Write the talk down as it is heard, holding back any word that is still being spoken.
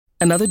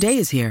Another day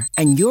is here,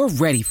 and you're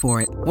ready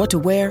for it. What to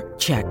wear?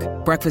 Check.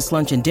 Breakfast,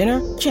 lunch, and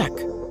dinner? Check.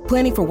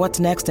 Planning for what's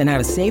next and how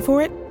to save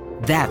for it?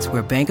 That's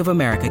where Bank of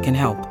America can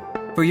help.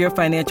 For your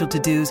financial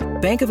to-dos,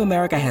 Bank of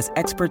America has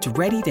experts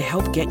ready to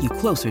help get you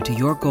closer to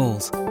your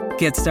goals.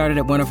 Get started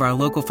at one of our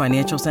local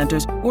financial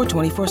centers or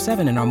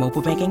 24/7 in our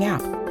mobile banking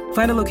app.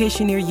 Find a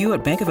location near you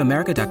at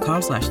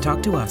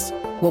bankofamerica.com/talktous.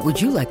 What would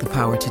you like the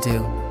power to do?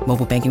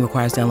 Mobile banking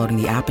requires downloading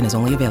the app and is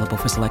only available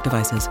for select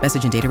devices.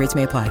 Message and data rates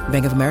may apply.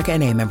 Bank of America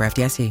N.A., member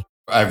FDIC.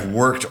 I've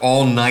worked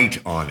all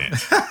night on it.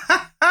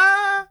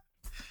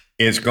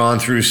 It's gone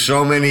through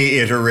so many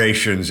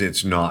iterations,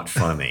 it's not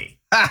funny.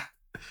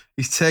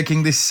 He's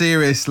taking this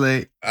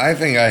seriously. I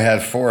think I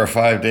had 4 or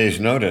 5 days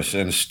notice,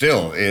 and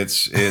still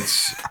it's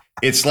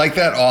like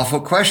that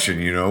awful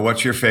question, you know,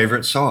 what's your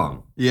favorite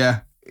song? Yeah.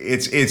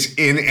 It's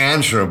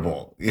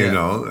unanswerable, you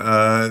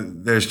know.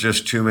 There's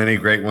just too many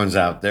great ones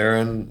out there,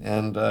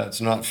 and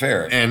it's not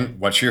fair. And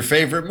what's your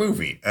favorite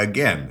movie?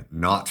 Again,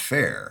 not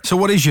fair. So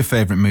what is your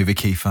favorite movie,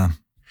 Kiefer?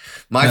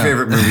 My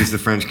favorite movie is The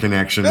French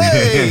Connection.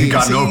 Hey,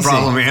 Got no easy.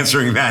 problem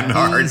answering that in a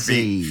heartbeat.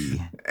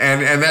 Easy.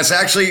 And that's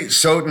actually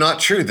so not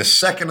true. The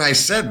second I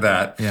said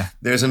that,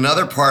 there's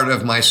another part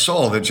of my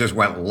soul that just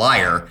went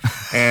liar.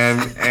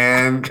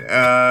 And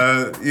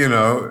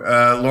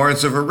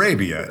Lawrence of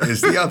Arabia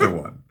is the other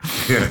one.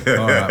 All right.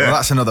 Well,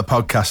 that's another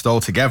podcast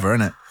altogether,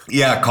 isn't it?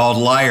 Yeah, called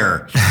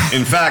Liar.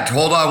 In fact,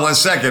 hold on one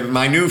second.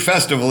 My new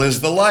festival is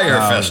the Liar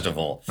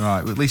Festival.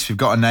 Right. Well, at least we've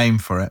got a name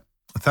for it.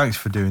 Thanks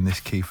for doing this,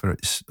 Kiefer.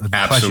 It's a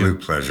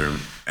absolute pleasure.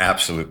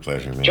 Absolute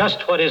pleasure, man.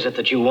 Just what is it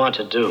that you want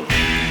to do?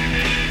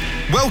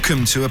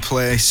 Welcome to a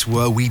place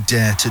where we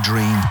dare to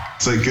dream.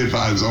 Say good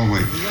vibes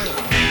only.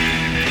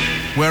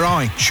 Where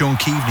I, Sean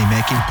Keaveney,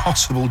 make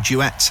impossible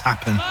duets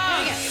happen.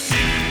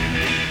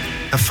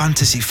 A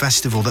fantasy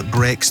festival that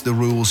breaks the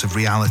rules of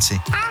reality.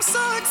 I'm so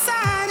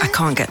excited. I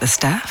can't get the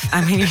staff.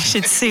 I mean, you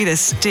should see the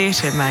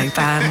state of my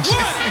band. 1,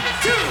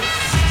 2.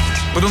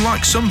 But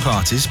unlike some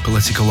parties,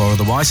 political or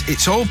otherwise,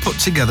 it's all put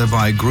together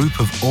by a group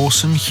of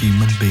awesome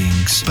human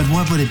beings. But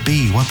what would it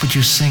be? What would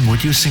you sing?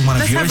 Would you sing one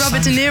of yours? Let's have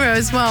Robert De Niro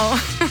as well.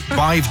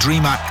 5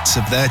 dream acts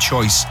of their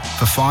choice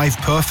for 5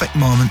 perfect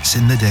moments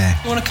in the day.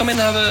 You want to come in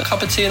and have a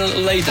cup of tea and a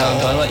lay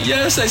down? I'm like,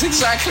 yes, that's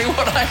exactly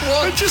what I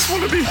want. I just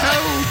want to be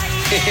held.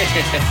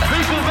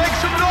 People make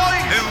some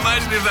noise.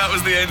 Imagine if that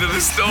was the end of the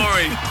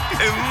story.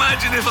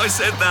 Imagine if I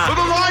said that. For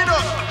the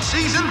lineup,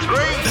 season 3.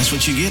 That's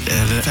what you get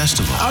at a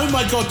festival. Oh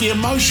my God, the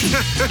emotion.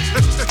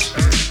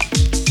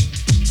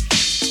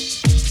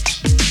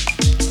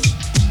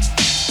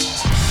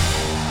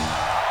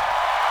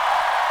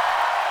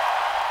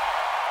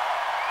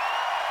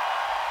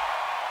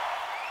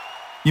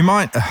 You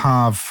might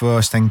have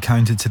first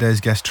encountered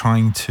today's guest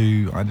trying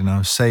to, I don't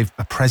know, save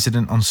a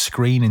president on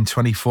screen in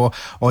 24,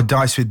 or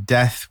dice with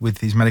death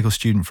with his medical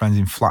student friends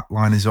in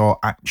Flatliners, or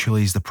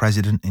actually is the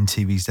president in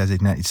TV's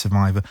Designated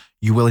Survivor.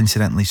 You will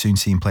incidentally soon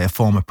see him play a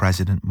former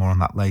president, more on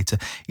that later.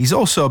 He's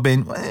also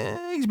been,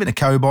 he's been a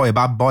cowboy, a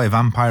bad boy, a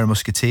vampire, a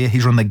musketeer.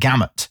 He's run the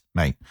gamut,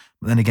 mate.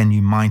 But then again,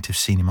 you might have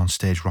seen him on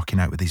stage rocking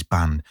out with his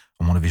band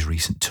on one of his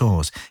recent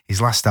tours. His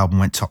last album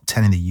went top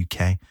 10 in the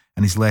UK,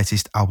 and his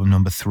latest album,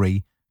 number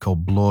 3,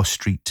 called Bloor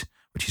Street,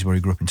 which is where he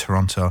grew up in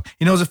Toronto.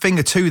 He knows a thing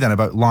or two then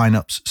about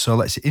lineups, so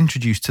let's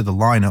introduce to the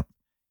lineup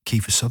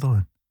Kiefer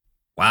Sutherland.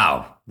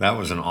 Wow, that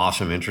was an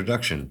awesome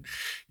introduction.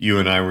 You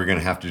and I were going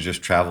to have to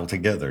just travel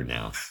together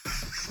now.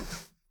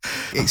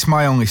 It's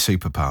my only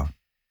superpower.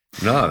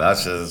 No,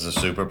 that's a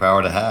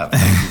superpower to have.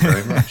 Thank you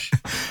very much.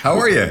 How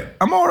are you?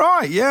 I'm all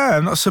right, yeah.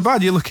 I'm not so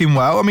bad. You're looking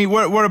well. I mean,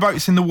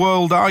 whereabouts in the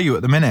world are you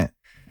at the minute?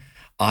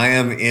 I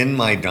am in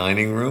my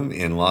dining room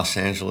in Los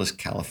Angeles,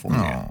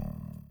 California. Oh.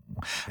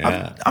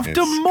 Yeah, I've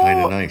done more. Kind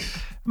of nice.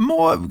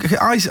 More.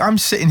 I'm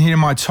sitting here in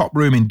my top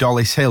room in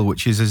Dollis Hill,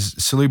 which is as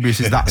salubrious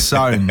as that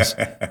sounds.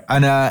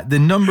 And the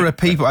number of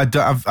people I've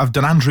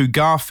done Andrew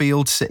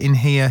Garfield sitting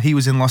here. He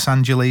was in Los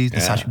Angeles,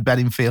 Sacha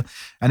Bedingfield,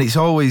 and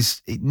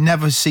it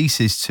never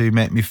ceases to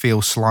make me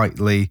feel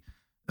slightly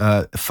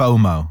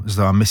FOMO, as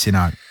though I'm missing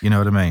out. You know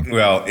what I mean?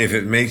 Well, if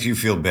it makes you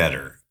feel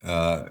better,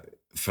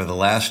 for the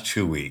last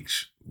 2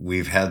 weeks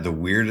we've had the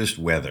weirdest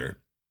weather,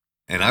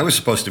 and I was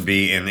supposed to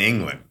be in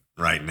England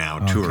right now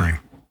touring,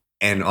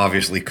 and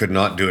obviously could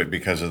not do it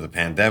because of the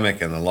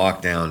pandemic and the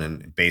lockdown,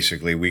 and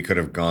basically we could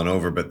have gone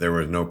over, but there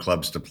were no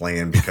clubs to play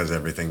in because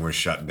everything was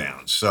shut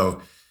down.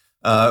 So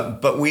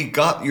but we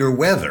got your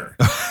weather.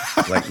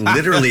 Like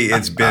literally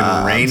it's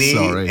been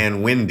rainy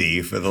and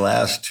windy for the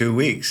last 2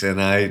 weeks, and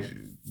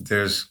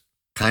there's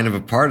kind of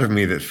a part of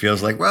me that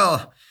feels like,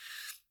 well,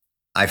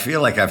 I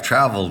feel like I've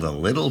traveled a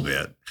little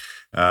bit,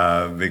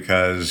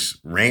 because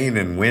rain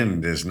and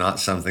wind is not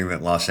something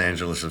that Los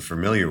Angeles is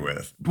familiar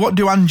with. What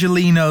do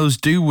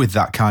Angelinos do with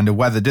that kind of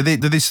weather? Do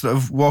they sort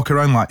of walk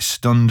around like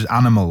stunned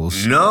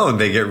animals? No,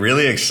 they get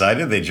really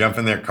excited. They jump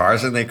in their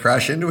cars and they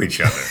crash into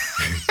each other.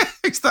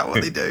 Is that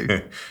what they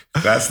do?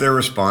 That's their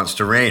response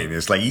to rain.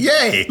 It's like,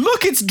 yay!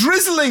 Look, it's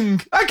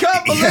drizzling. I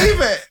can't believe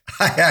it.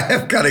 I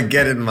have got to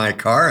get in my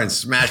car and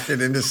smash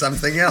it into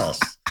something else.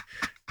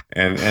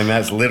 And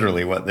that's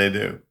literally what they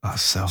do.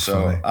 That's so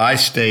funny. I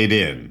stayed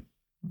in.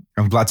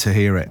 I'm glad to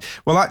hear it.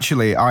 Well,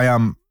 actually,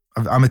 I'm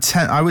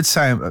I would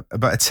say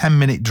about a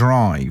 10-minute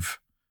drive,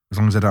 as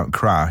long as I don't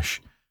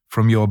crash,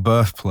 from your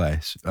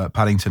birthplace at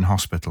Paddington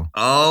Hospital.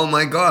 Oh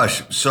my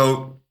gosh.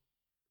 So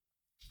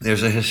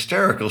there's a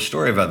hysterical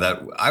story about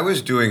that. I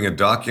was doing a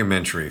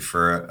documentary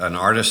for an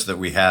artist that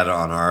we had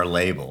on our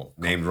label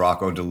named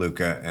Rocco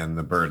DeLuca and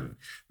the Burden.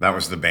 That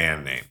was the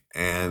band name.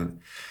 And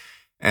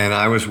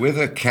I was with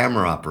a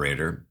camera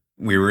operator.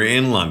 We were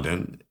in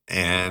London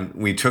and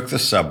we took the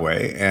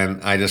subway,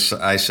 and I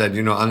said,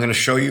 I'm going to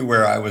show you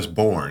where I was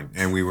born.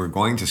 And we were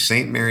going to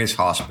St. Mary's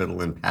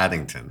Hospital in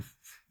Paddington.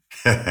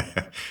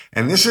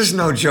 And this is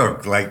no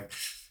joke. Like,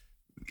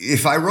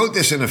 if I wrote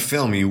this in a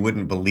film, you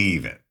wouldn't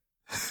believe it.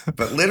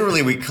 But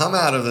literally, we come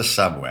out of the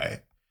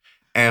subway,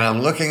 and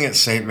I'm looking at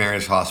St.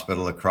 Mary's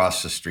Hospital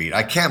across the street.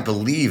 I can't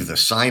believe the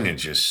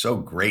signage is so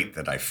great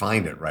that I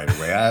find it right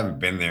away. I haven't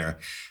been there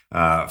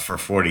for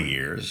 40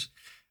 years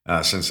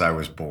since I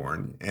was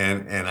born.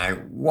 And I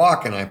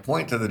walk and I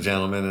point to the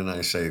gentleman and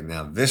I say,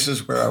 now, this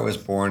is where I was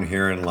born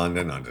here in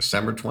London on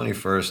December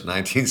 21st,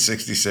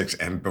 1966.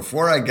 And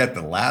before I get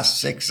the last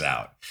 6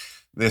 out,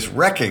 this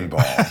wrecking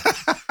ball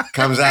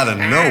comes out of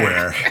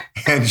nowhere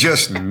and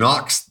just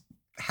knocks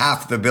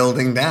half the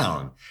building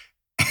down.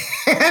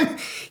 And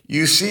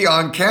you see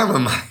on camera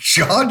my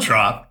jaw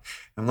drop.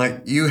 I'm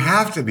like, you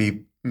have to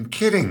be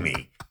kidding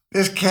me.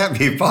 This can't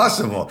be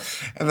possible.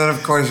 And then,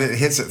 of course, it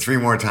hits it 3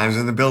 more times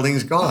and the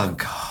building's gone.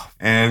 Oh,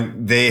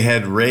 and they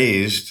had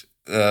raised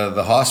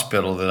the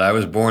hospital that I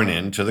was born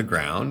in to the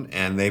ground,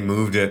 and they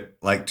moved it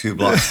like 2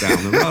 blocks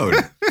down the road.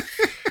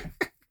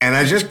 And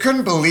I just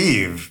couldn't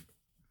believe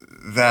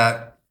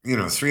that,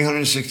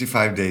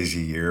 365 days a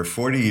year,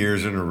 40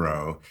 years in a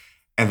row,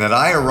 and that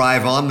I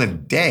arrive on the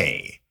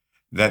day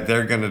that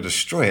they're going to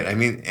destroy it. I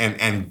mean,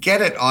 and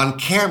get it on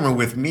camera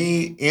with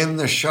me in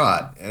the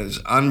shot is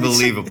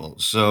unbelievable.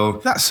 So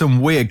that's some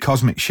weird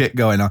cosmic shit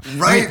going on.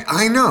 Right,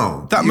 I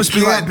know. That must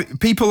be like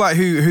people like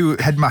who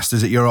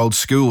headmasters at your old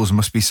schools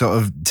must be sort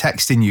of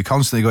texting you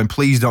constantly going,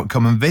 please don't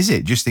come and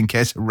visit, just in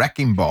case a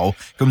wrecking ball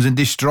comes and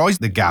destroys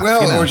the gap.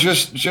 Well, or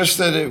just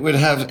that it would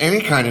have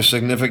any kind of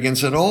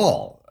significance at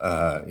all.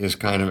 Is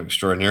kind of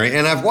extraordinary.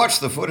 And I've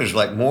watched the footage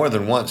like more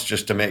than once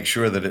just to make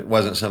sure that it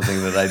wasn't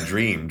something that I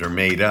dreamed or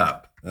made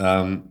up.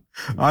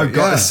 I've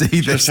got to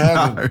see this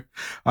now.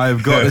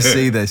 I've got to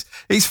see this.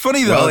 It's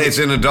funny though. Well, it's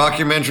in a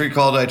documentary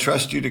called I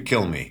Trust You to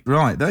Kill Me.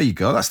 Right, there you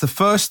go. That's the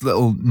first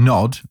little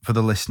nod for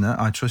the listener.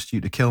 I Trust You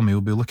to Kill Me.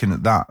 We'll be looking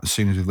at that as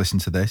soon as we listen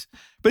to this.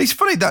 But it's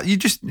funny that you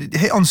just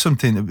hit on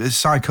something,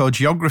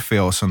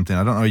 psychogeography or something.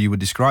 I don't know how you would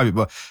describe it,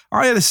 but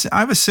I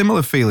have a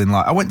similar feeling.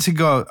 Like I went to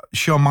go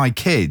show my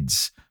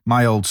kids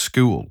my old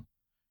school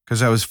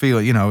because I was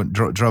feeling,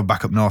 drove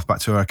back up north, back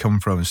to where I come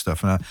from and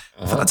stuff. And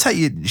I thought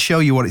I'd show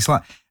you what it's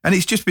like. And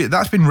it's just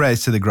that's been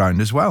raised to the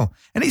ground as well.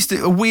 And it's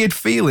a weird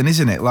feeling,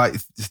 isn't it? Like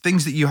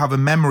things that you have a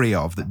memory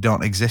of that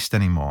don't exist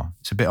anymore.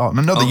 It's a bit odd.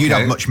 Not that you'd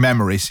have much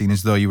memory, seeing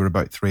as though you were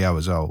about 3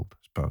 hours old, I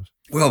suppose.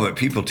 Well, but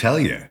people tell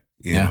you,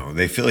 you know,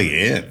 they fill you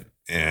in.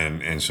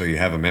 And so you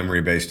have a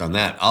memory based on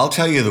that. I'll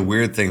tell you the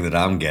weird thing that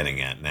I'm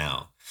getting at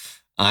now.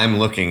 I'm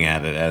looking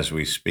at it as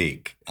we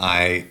speak.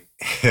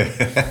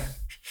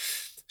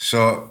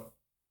 So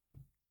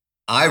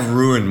I've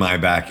ruined my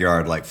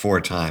backyard like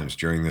 4 times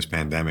during this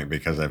pandemic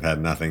because I've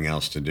had nothing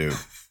else to do.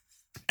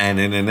 And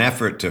in an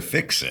effort to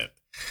fix it,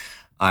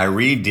 I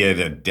redid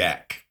a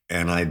deck,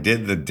 and I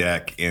did the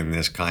deck in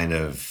this kind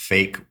of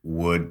fake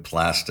wood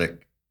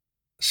plastic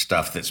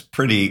stuff that's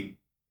pretty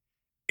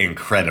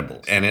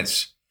incredible, and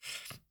it's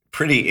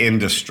pretty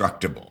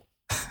indestructible.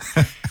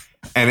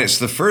 And it's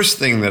the first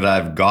thing that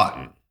I've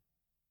gotten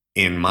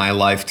in my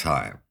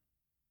lifetime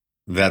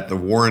that the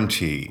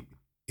warranty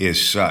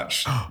is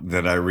such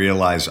that I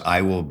realize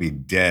I will be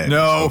dead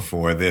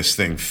before this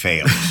thing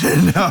fails.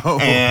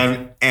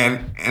 And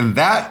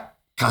that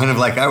kind of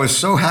like, I was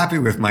so happy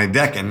with my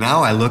deck, and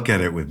now I look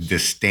at it with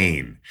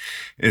disdain.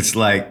 It's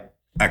like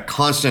a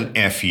constant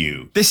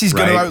FU. This is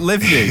going to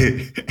outlive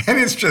you. And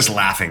it's just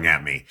laughing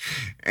at me.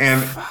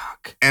 And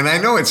I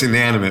know it's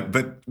inanimate,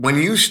 but when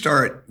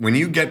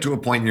you get to a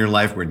point in your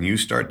life when you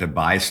start to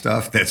buy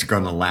stuff that's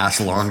going to last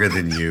longer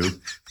than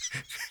you,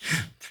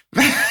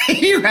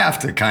 you have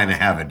to kind of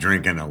have a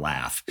drink and a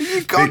laugh.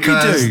 You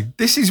do.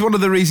 This is one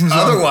of the reasons.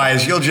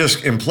 Otherwise, you'll just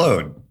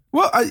implode.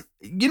 Well,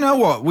 you know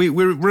what?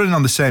 We're running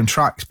on the same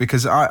tracks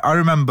because I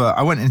remember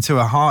I went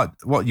into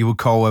what you would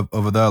call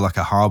over there like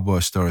a hardware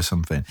store or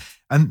something,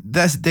 and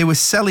they were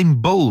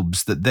selling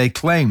bulbs that they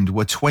claimed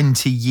were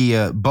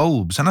 20-year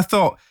bulbs, and I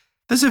thought,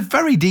 there's a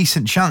very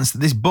decent chance that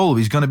this bulb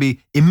is going to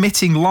be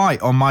emitting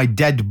light on my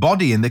dead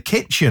body in the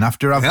kitchen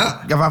after I've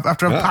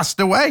passed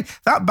away.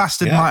 That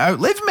bastard might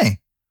outlive me.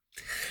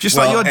 Just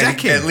like your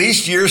deck. At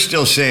least you're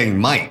still saying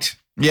might.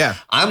 Yeah.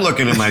 I'm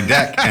looking at my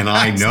deck and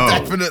I know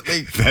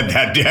definitely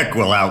that deck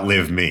will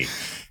outlive me.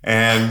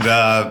 And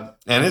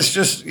And it's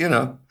just,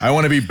 I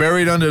want to be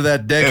buried under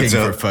that decking,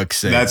 for fuck's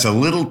sake. That's a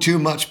little too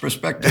much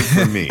perspective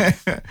for me.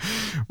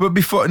 But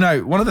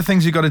one of the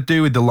things you've got to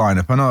do with the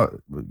lineup, I know,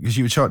 because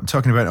you were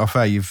talking about it off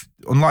air,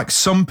 unlike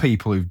some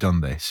people who've done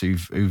this,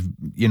 who've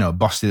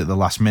bossed it at the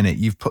last minute,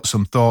 you've put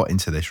some thought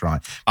into this,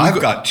 right? I've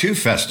got 2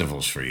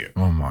 festivals for you.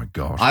 Oh my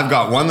God. I've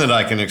got one that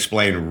I can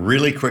explain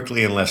really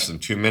quickly in less than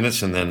 2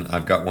 minutes, and then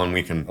I've got one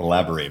we can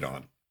elaborate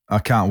on. I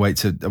can't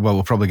wait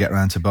we'll probably get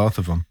around to both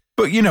of them.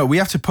 But, we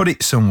have to put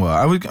it somewhere.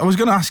 I was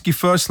going to ask you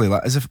firstly,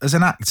 like as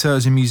an actor,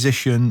 as a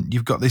musician,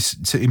 you've got this,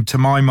 to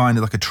my mind,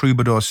 like a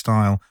troubadour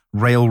style,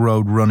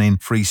 railroad running,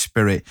 free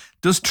spirit.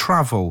 Does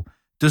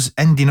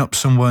ending up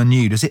somewhere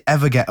new, does it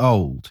ever get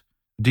old?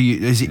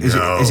 Is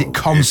it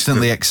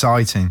constantly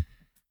exciting?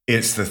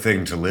 It's the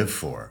thing to live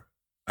for.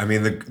 I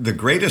mean, the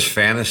greatest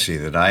fantasy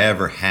that I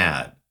ever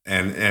had,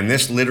 and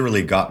this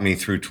literally got me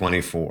through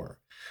 24,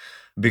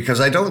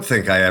 because I don't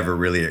think I ever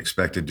really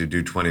expected to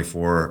do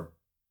 24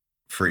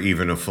 for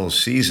even a full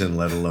season,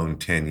 let alone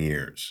 10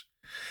 years.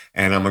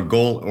 And I'm a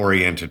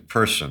goal-oriented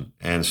person.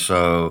 And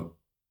so,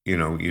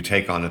 you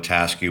take on a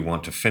task, you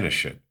want to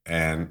finish it.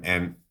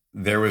 And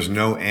there was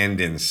no end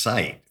in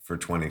sight for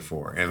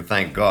 24. And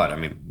thank God,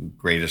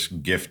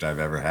 greatest gift I've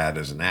ever had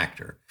as an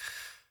actor.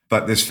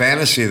 But this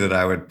fantasy that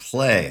I would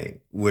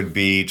play would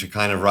be to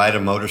kind of ride a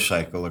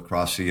motorcycle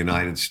across the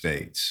United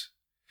States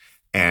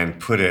and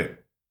put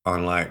it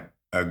on like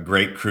a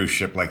great cruise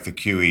ship like the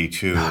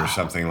QE2 or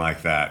something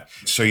like that.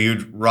 So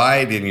you'd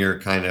ride in your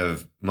kind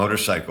of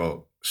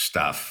motorcycle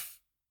stuff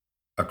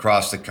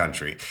across the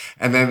country.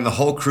 And then the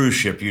whole cruise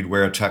ship, you'd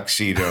wear a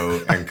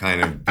tuxedo and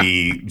kind of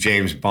be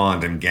James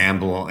Bond and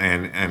gamble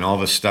and all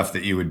the stuff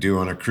that you would do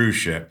on a cruise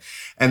ship.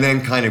 And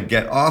then kind of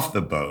get off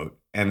the boat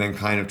and then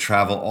kind of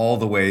travel all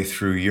the way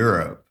through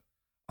Europe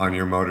on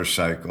your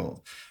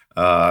motorcycle.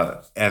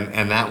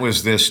 And that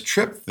was this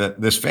trip,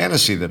 this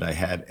fantasy that I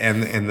had.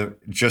 And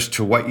just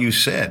to what you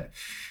said,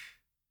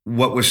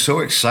 what was so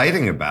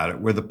exciting about it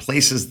were the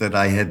places that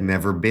I had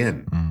never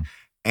been. Mm.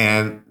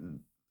 And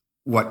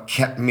what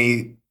kept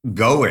me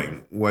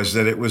going was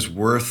that it was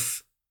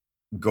worth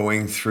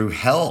going through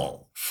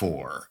hell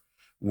for,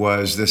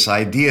 was this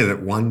idea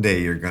that one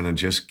day you're going to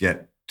just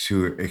get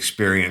to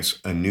experience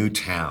a new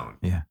town.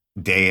 Yeah.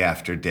 Day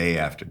after day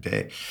after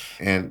day.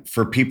 And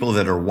for people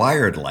that are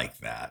wired like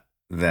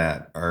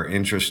that are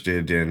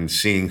interested in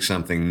seeing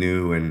something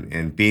new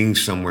and being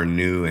somewhere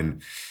new,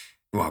 and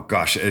well,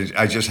 gosh,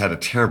 I just had a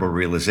terrible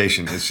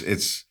realization.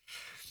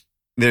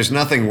 There's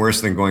nothing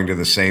worse than going to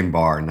the same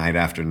bar night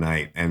after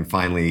night, and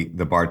finally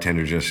the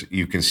bartender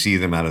you can see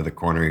them out of the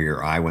corner of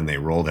your eye when they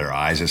roll their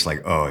eyes. It's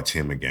like, oh, it's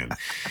him again.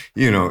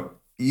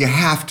 You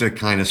have to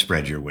kind of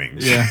spread your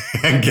wings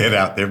and get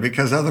out there,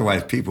 because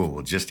otherwise people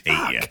will just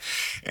hate you.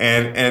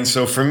 And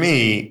so for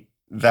me,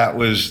 that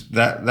was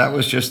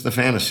just the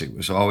fantasy,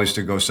 was always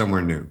to go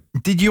somewhere new.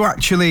 Did you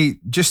actually,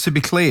 just to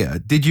be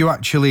clear,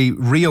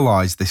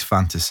 realize this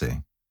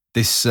fantasy?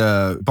 This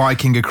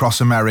biking across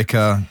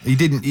America?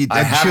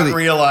 I haven't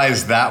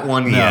realized that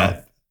one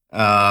yet.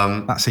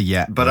 That's a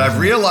yet. But I've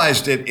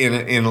realized it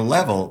in a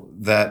level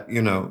that,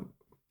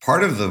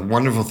 part of the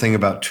wonderful thing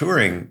about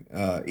touring,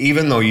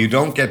 even though you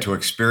don't get to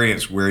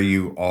experience where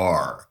you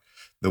are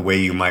the way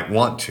you might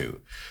want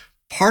to,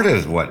 part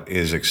of what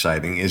is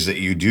exciting is that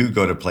you do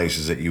go to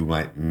places that you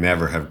might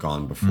never have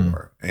gone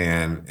before.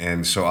 Mm.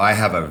 And so I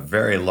have a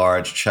very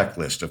large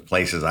checklist of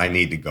places I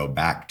need to go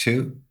back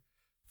to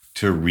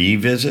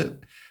revisit.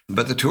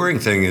 But the touring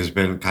thing has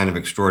been kind of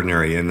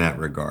extraordinary in that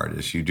regard,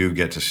 is you do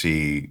get to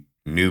see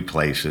new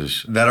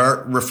places that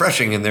are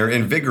refreshing and they're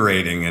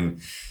invigorating, and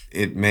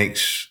it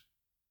makes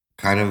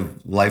kind of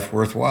life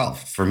worthwhile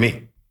for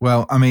me.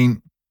 Well,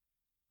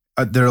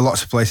 there are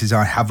lots of places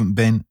I haven't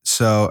been.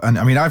 I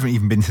haven't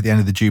even been to the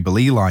end of the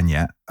Jubilee line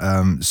yet.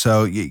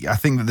 So I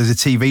think that there's a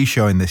TV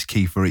show in this,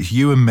 Kiefer. It's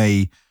you and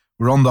me.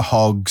 We're on the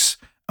Hogs,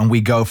 and we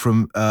go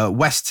from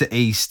west to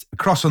east,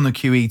 across on the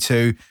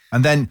QE2,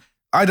 and then,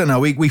 I don't know,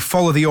 we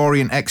follow the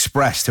Orient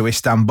Express to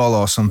Istanbul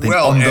or something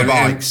on the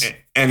bikes.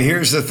 And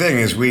here's the thing,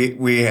 is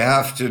we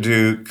have to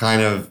do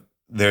kind of,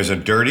 there's a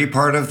dirty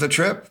part of the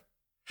trip.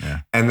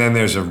 Yeah. And then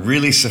there's a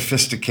really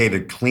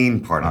sophisticated,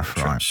 clean part of the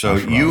trip. Right. So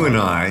you and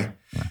I,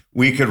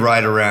 we could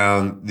ride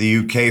around the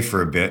UK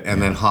for a bit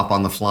and then hop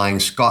on the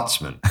Flying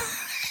Scotsman,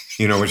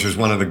 which is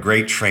one of the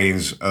great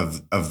trains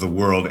of the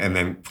world, and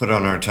then put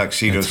on our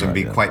tuxedos and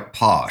be quite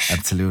posh.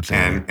 Absolutely.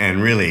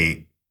 And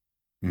really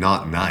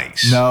not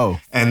nice. No.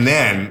 And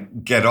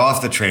then get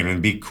off the train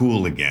and be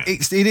cool again.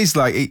 It is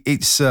like,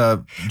 it's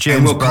James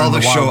And we'll call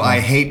the show Wild I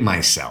Hate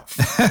Myself.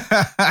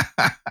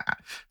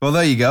 Well,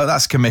 there you go.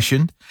 That's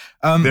commissioned.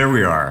 There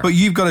we are. But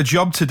you've got a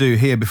job to do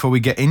here before we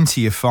get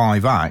into your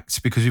 5 acts,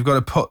 because you've got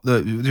to put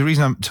the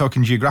reason I'm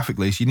talking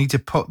geographically is you need to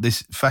put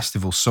this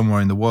festival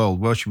somewhere in the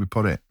world. Where should we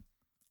put it?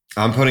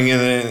 I'm putting it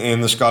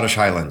in the Scottish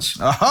Highlands.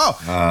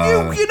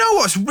 Oh, you know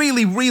what's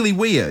really, really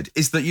weird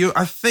is that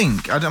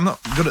I'm not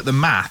good at the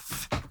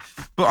math,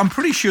 but I'm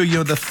pretty sure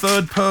you're the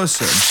third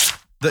person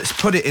that's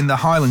put it in the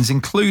Highlands,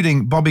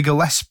 including Bobby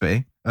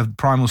Gillespie of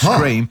Primal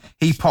Scream.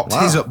 He popped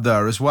his up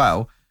there as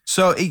well.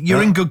 So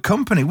you're in good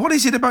company. What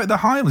is it about the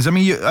Highlands? I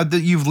mean,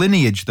 you've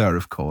lineage there,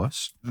 of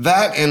course.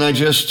 That, and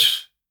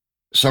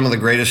some of the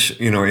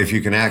greatest, if you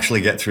can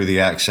actually get through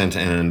the accent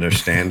and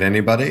understand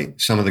anybody,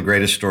 some of the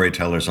greatest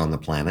storytellers on the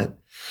planet.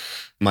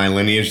 My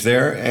lineage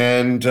there,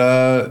 and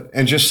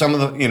just some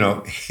of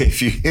the,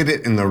 if you hit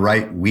it in the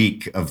right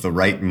week of the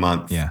right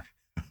month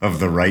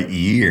of the right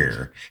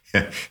year,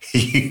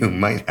 you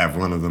might have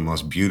one of the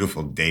most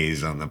beautiful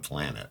days on the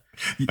planet.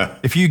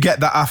 If you get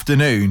that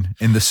afternoon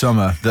in the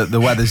summer, the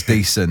weather's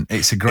decent,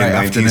 it's a great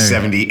afternoon.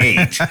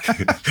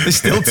 1978. They're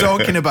still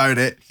talking about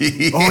it.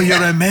 Oh, you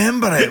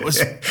remember it? It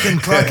was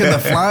clacking the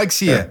flags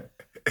here.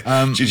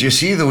 Did you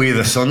see the way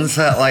the sun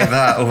set like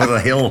that over the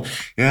hill?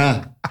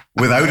 Yeah.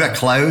 Without a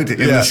cloud in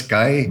the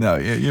sky. No,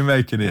 you're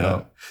making it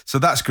up. So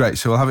that's great.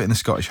 So we'll have it in the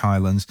Scottish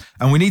Highlands.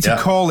 And we need to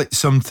call it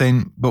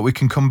something, but we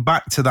can come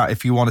back to that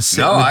if you want to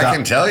sit with that. No, I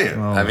can tell you.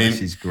 Oh, this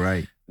is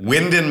great.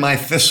 Wind in My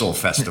Thistle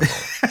Festival.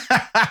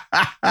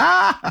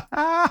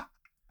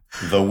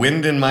 The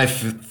Wind in My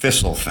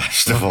Thistle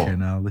Festival. Okay,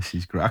 now this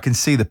is great. I can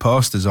see the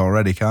posters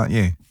already, can't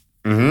you?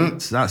 Mm-hmm.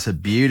 So that's a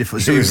beautiful.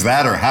 It was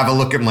that, or have a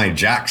look at my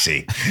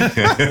Jaxie.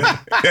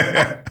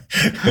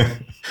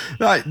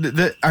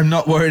 Right, I'm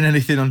not wearing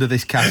anything under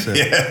this cassock.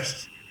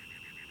 Yes.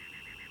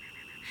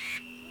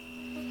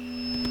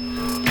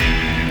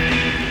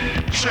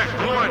 Check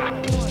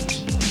one.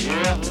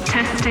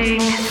 Testing.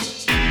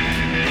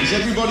 Is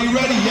everybody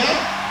ready,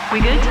 yeah? We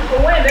good?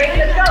 We're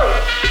ready to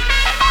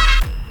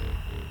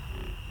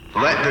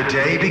go. Let the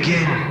day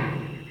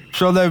begin.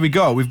 So there we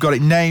go. We've got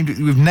it named.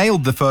 We've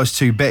nailed the first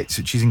two bits,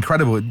 which is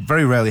incredible. It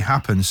very rarely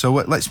happens. So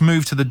let's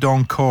move to the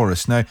dawn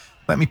chorus. Now,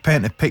 let me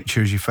paint a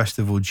picture as your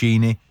festival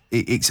genie.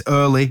 It's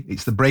early.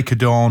 It's the break of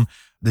dawn.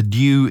 The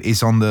dew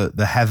is on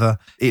the heather.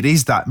 It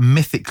is that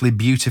mythically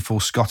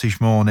beautiful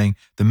Scottish morning.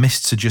 The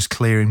mists are just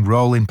clearing,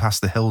 rolling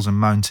past the hills and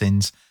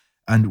mountains.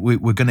 And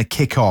we're going to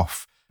kick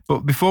off.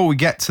 But before we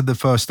get to the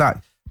first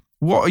act,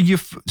 what are your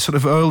sort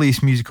of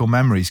earliest musical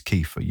memories,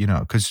 Kiefer?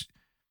 Because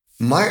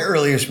my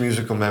earliest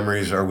musical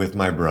memories are with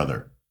my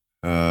brother.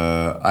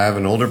 I have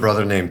an older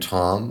brother named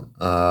Tom,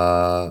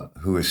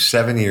 who is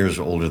 7 years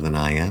older than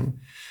I am.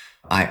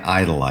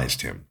 I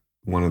idolized him.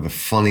 One of the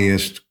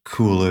funniest,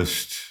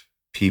 coolest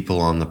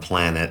people on the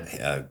planet,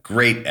 a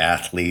great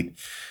athlete,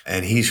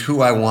 and he's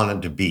who I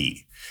wanted to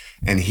be.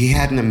 And he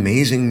had an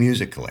amazing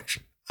music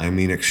collection. I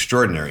mean,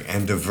 extraordinary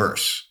and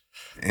diverse.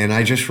 And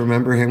I just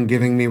remember him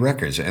giving me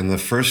records. And the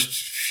first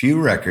few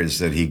records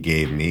that he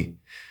gave me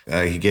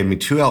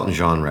two Elton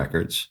John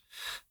records,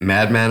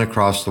 Madman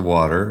Across the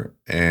Water,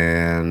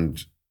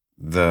 and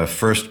the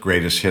first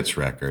Greatest Hits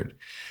record.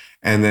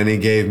 And then he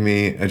gave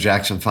me a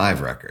Jackson 5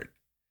 record.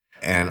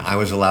 And I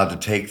was allowed to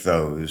take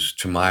those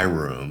to my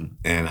room,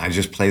 and I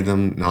just played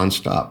them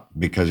nonstop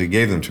because he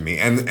gave them to me.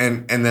 And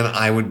then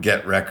I would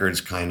get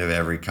records kind of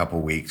every couple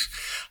weeks.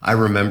 I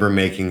remember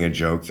making a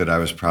joke that I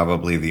was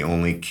probably the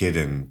only kid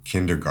in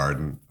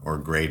kindergarten or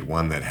grade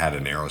 1 that had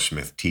an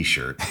Aerosmith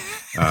t-shirt.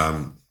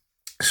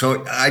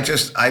 So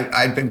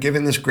I'd been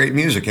given this great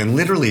music, and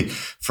literally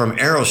from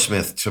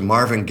Aerosmith to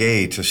Marvin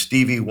Gaye to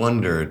Stevie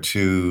Wonder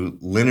to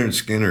Lynyrd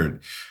Skynyrd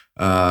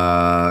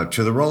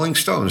to the Rolling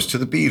Stones to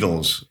the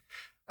Beatles.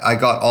 I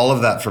got all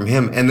of that from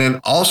him. And then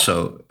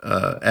also,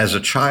 as a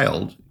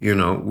child,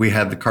 we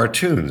had the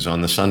cartoons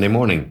on the Sunday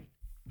morning.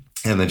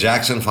 And the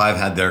Jackson 5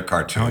 had their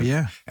cartoon. Oh,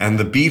 yeah. And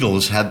the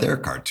Beatles had their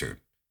cartoon.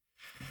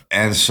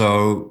 And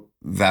so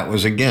that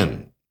was,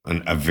 again,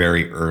 a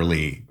very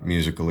early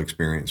musical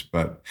experience.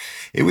 But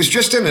it was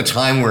just in a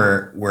time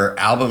where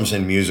albums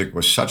and music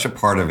was such a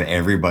part of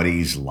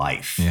everybody's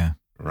life. Yeah.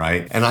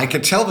 Right? And I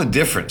could tell the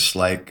difference.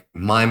 Like,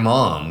 my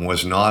mom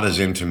was not as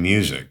into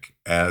music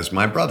as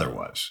my brother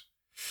was.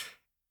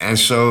 And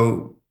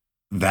so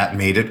that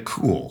made it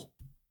cool,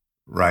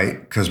 right?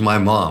 Because my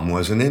mom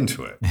wasn't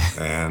into it.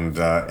 And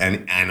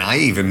I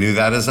even knew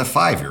that as a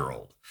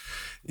 5-year-old,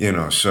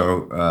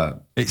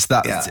 so. It's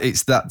that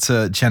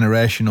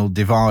generational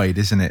divide,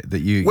 isn't it?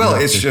 That you. Well,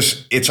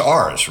 it's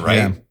ours,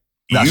 right?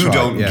 Yeah, you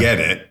don't get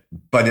it,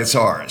 but it's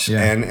ours.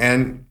 Yeah.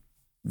 And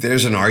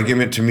there's an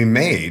argument to be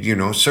made,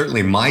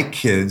 certainly my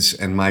kids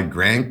and my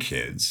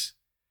grandkids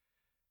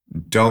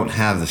don't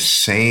have the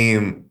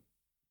same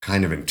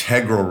kind of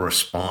integral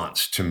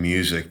response to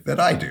music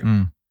that I do.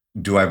 Mm.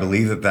 Do I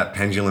believe that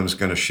pendulum is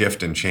going to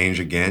shift and change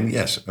again?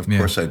 Yes, of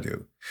course I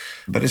do.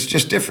 But it's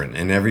just different,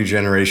 and every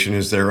generation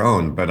is their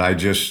own. But I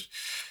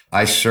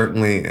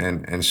certainly,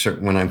 and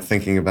when I'm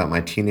thinking about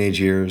my teenage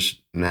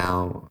years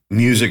now,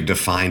 music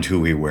defined who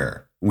we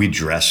were. We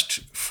dressed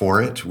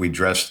for it. We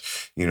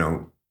dressed,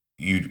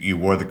 you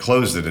wore the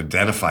clothes that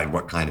identified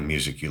what kind of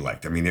music you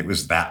liked. I mean, it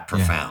was that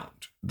profound.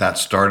 Yeah. That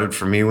started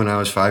for me when I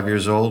was 5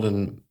 years old,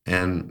 and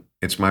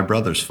it's my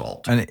brother's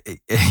fault. And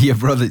your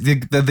brother,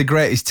 they're the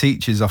greatest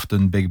teachers,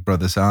 often big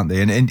brothers, aren't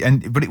they?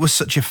 But it was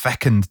such a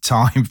fecund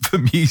time for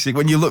music.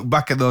 When you look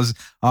back at those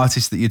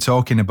artists that you're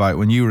talking about,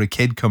 when you were a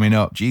kid coming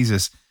up,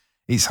 Jesus,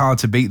 it's hard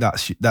to beat that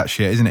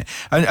shit, isn't it?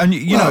 And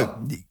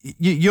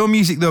your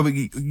music though,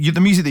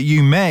 the music that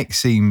you make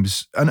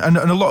seems, and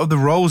a lot of the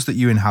roles that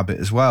you inhabit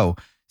as well,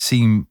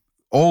 seem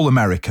all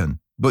American,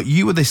 but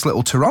you were this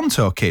little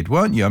Toronto kid,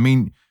 weren't you? I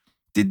mean,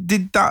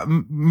 did that,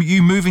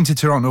 you moving to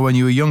Toronto when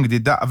you were younger,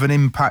 did that have an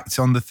impact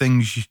on the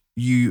things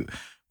you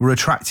were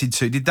attracted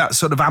to? Did that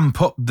sort of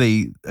amp up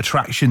the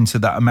attraction to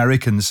that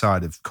American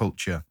side of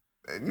culture?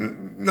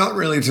 Not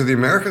really to the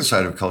American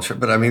side of culture,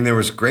 but I mean, there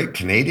was great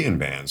Canadian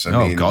bands.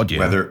 I mean, God, yeah.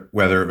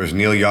 Whether it was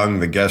Neil Young,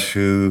 the Guess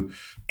Who,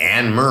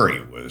 Anne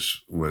Murray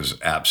was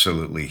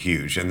absolutely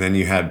huge. And then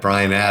you had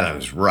Bryan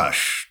Adams,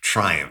 Rush,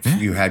 Triumph. Yeah.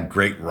 You had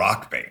great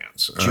rock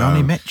bands.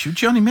 Joni Mitchell.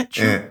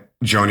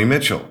 Joni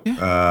Mitchell.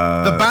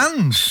 Yeah.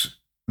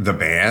 The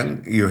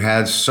band. You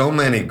had so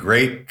many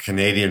great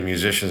Canadian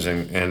musicians,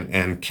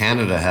 and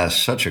Canada has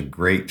such a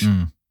great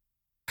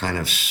kind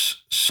of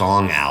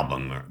song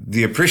album.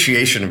 The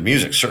appreciation of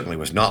music certainly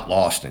was not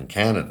lost in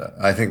Canada.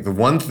 I think the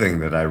one thing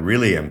that I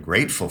really am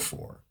grateful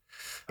for,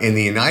 in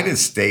the United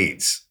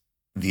States,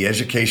 the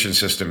education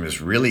system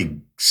is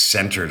really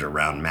centered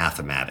around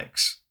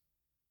mathematics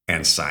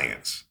and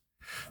science.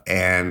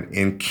 And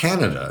in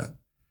Canada,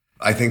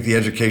 I think the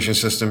education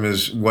system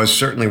was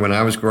certainly, when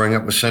I was growing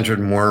up, was centered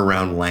more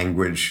around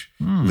language,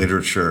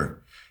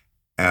 literature,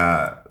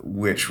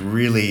 which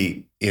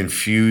really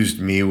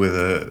infused me with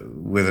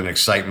an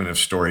excitement of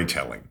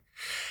storytelling.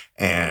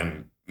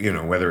 And, you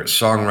know, whether it's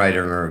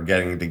songwriting or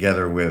getting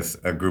together with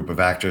a group of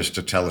actors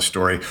to tell a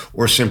story,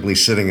 or simply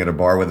sitting at a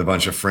bar with a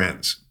bunch of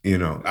friends, you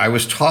know, I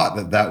was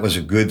taught that was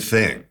a good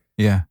thing.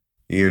 Yeah.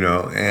 You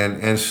know,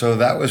 and so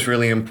that was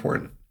really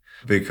important,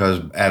 because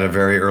at a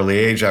very early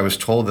age, I was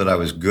told that I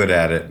was good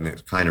at it, and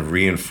it kind of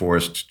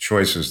reinforced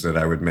choices that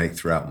I would make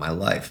throughout my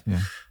life.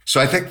 Yeah. So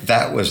I think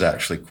that was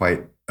actually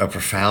quite a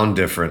profound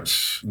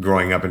difference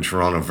growing up in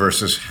Toronto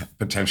versus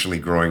potentially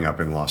growing up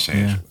in Los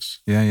Angeles.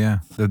 Yeah.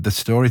 The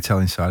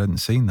storytelling side, I hadn't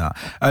seen that.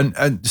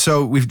 And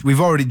so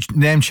we've already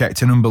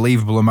name-checked an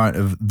unbelievable amount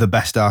of the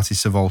best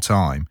artists of all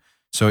time.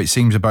 So it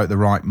seems about the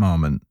right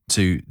moment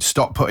to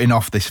stop putting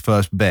off this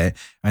first bit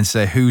and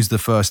say, who's the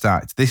first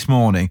act? This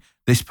morning,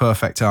 this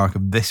perfect arc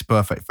of this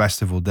perfect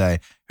festival day,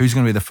 who's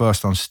going to be the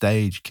first on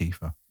stage,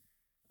 Kiefer?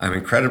 I'm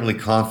incredibly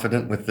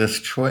confident with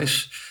this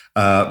choice.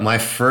 My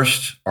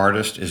first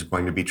artist is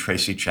going to be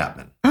Tracy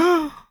Chapman.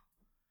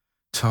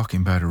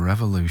 Talking about a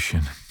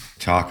revolution.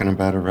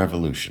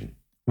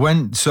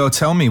 So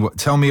tell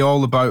me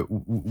all about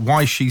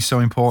why she's so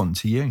important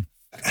to you.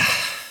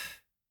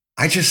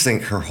 I just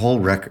think her whole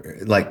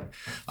record,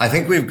 I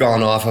think we've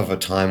gone off of a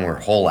time where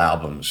whole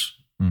albums,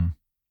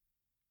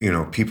 you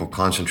know, people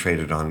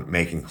concentrated on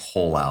making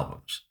whole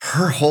albums.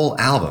 Her whole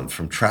album,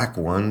 from track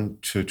 1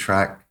 to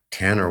track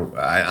 10, or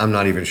I'm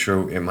not even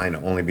sure, it might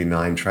only be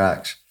 9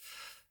 tracks,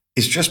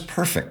 is just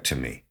perfect to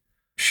me.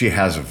 She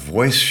has a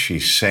voice,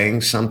 she's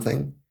saying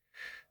something.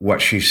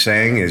 What she's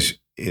saying is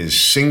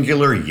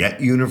singular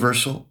yet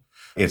universal.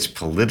 It's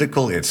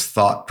political, it's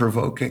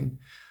thought-provoking.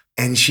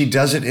 And she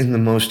does it in the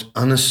most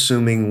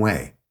unassuming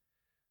way.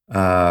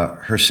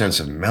 Her sense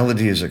of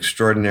melody is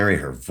extraordinary,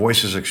 her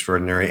voice is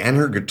extraordinary, and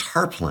her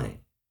guitar playing,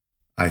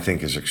 I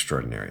think, is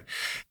extraordinary.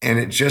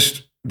 And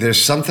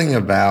there's something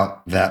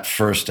about that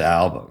first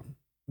album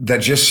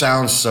that just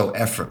sounds so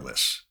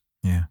effortless.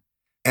 Yeah.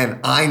 And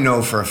I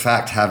know for a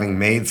fact, having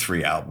made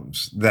 3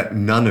 albums, that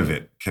none of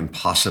it can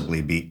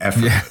possibly be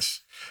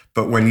effortless. Yeah.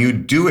 But when you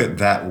do it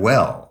that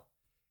well,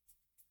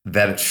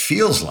 that it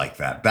feels like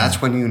that,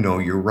 that's when you know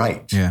you're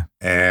right. Yeah.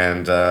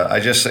 And I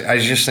just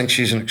think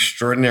she's an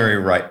extraordinary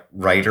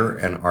writer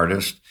and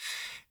artist.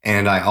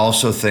 And I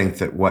also think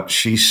that what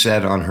she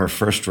said on her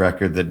first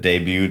record that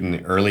debuted in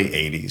the early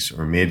 80s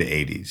or mid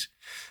 80s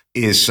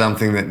is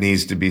something that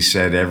needs to be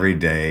said every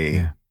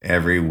day,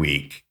 every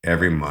week,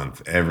 every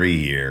month, every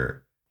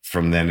year,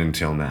 from then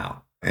until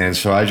now. And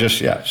so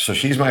so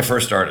she's my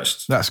first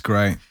artist. That's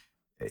great.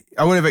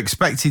 I would have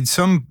expected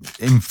some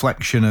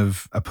inflection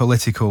of a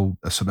political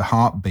sort of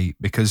heartbeat,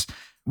 because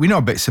we know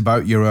bits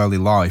about your early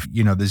life.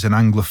 You know, there's an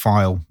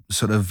Anglophile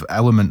sort of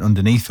element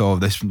underneath all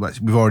of this.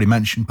 We've already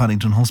mentioned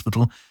Paddington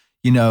Hospital.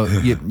 You know,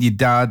 your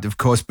dad, of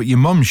course, but your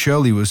mum,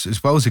 Shirley, was,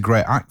 as well as a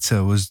great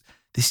actor, was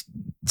this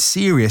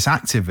serious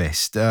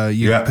activist.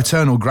 Your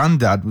paternal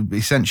granddad,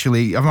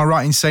 essentially, am I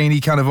right in saying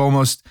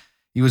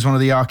he was one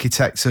of the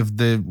architects of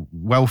the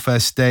welfare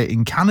state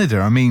in Canada?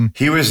 I mean,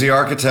 he was the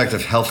architect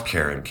of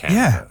healthcare in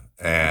Canada.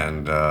 Yeah.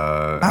 And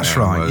that's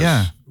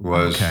right.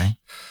 Was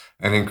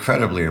an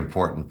incredibly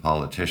important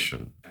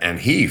politician. And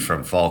he,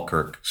 from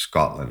Falkirk,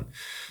 Scotland,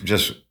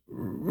 just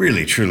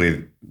really,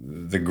 truly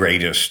the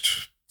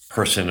greatest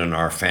person in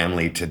our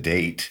family to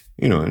date.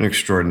 You know, an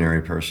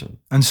extraordinary person.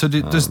 And so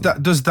does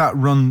that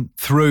run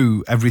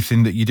through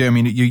everything that you do? I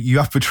mean, you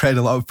have portrayed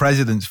a lot of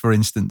presidents, for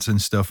instance,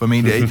 and stuff. I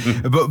mean,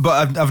 but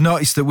I've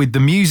noticed that with the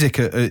music,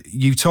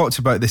 you talked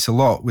about this a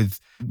lot with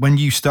when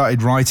you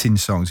started writing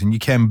songs, and you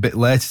came a bit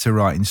later to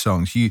writing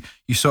songs. You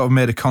sort of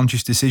made a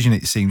conscious decision,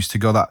 it seems, to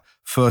go that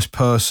first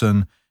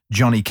person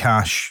Johnny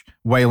Cash,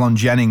 Waylon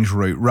Jennings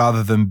route,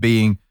 rather than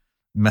being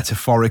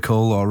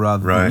metaphorical, or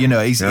rather, you know,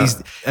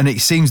 and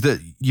it seems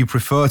that you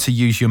prefer to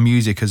use your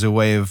music as a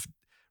way of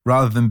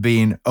rather than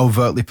being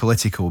overtly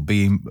political,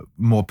 being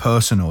more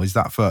personal. Is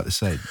that fair to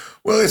say?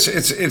 Well,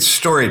 it's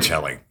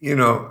storytelling. You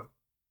know,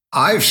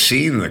 I've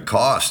seen the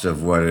cost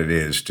of what it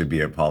is to be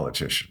a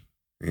politician.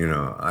 You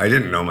know, I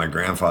didn't know my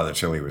grandfather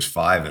till he was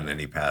 5 and then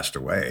he passed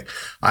away.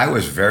 I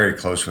was very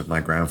close with my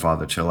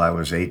grandfather till I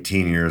was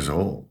 18 years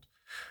old.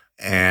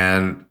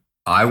 And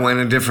I went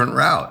a different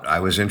route. I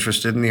was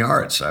interested in the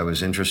arts. I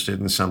was interested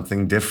in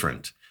something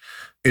different.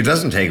 It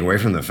doesn't take away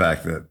from the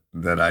fact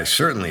that I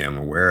certainly am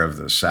aware of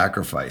the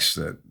sacrifice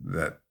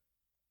that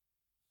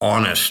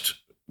honest,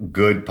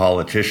 good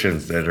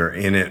politicians that are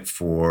in it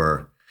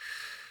for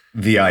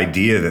the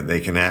idea that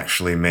they can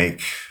actually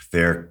make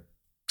their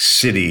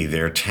city,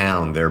 their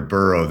town, their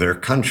borough, their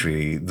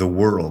country, the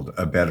world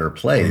a better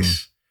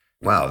place.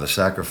 Wow, the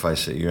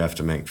sacrifice that you have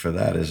to make for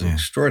that is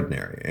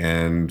extraordinary.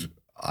 And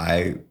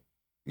I,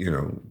 you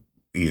know,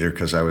 either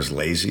because I was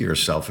lazy or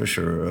selfish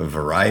or a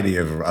variety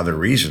of other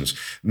reasons,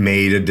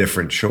 made a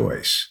different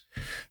choice.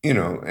 You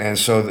know, and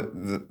so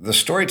the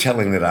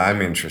storytelling that I'm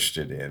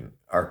interested in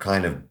are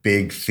kind of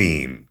big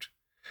themed.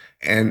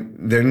 And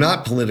they're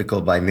not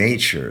political by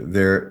nature.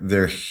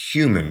 They're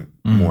human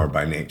more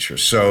by nature.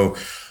 So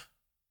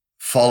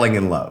falling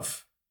in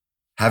love,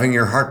 having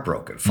your heart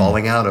broken,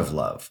 falling out of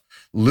love,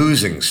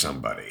 losing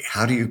somebody.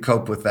 How do you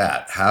cope with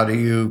that? How do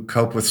you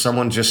cope with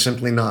someone just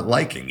simply not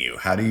liking you?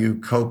 How do you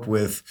cope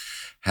with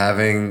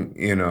having,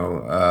 you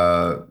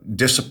know,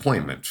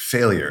 disappointment,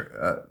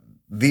 failure?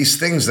 These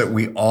things that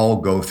we all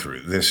go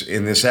through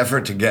in this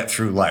effort to get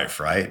through life,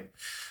 right?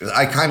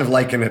 I kind of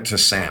liken it to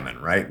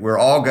salmon, right? We're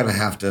all going to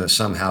have to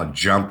somehow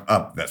jump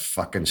up that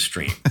fucking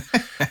stream.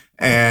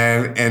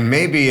 And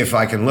maybe if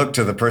I can look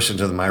to the person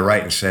to my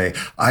right and say,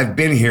 I've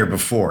been here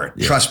before,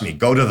 trust me,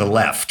 go to the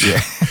left,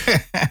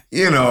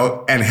 you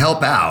know, and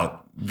help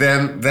out,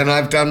 then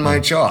I've done my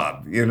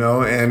job, you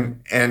know?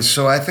 And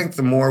so I think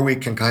the more we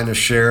can kind of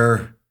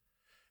share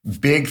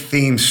big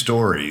theme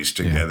stories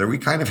together, we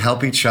kind of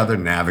help each other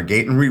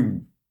navigate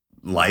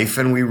life,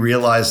 and we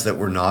realize that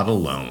we're not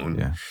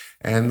alone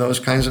and those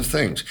kinds of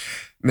things.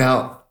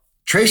 Now,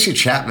 Tracy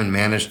Chapman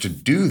managed to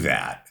do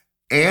that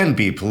and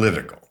be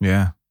political.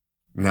 Yeah.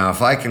 Now,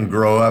 if I can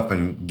grow up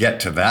and get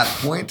to that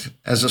point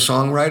as a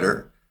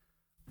songwriter,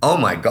 oh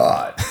my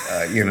God,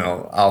 you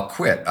know, I'll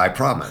quit, I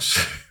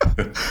promise.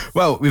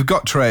 Well, we've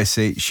got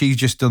Tracy. She's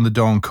just done the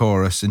Dawn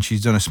chorus and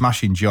she's done a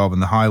smashing job,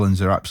 and the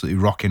Highlands are absolutely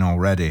rocking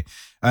already.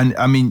 And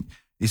I mean,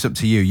 it's up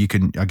to you.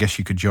 I guess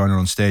you could join her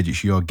on stage.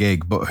 It's your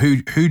gig. But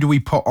who do we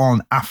put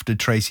on after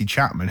Tracy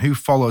Chapman? Who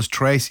follows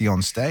Tracy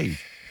on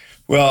stage?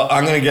 Well,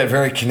 I'm going to get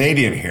very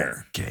Canadian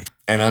here. Okay.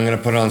 And I'm going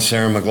to put on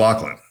Sarah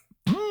McLachlan.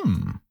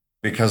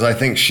 Because I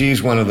think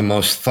she's one of the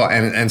most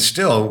and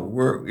still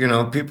we're, you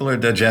know, people are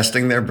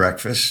digesting their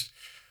breakfast.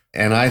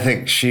 And I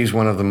think she's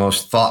one of the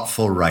most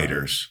thoughtful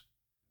writers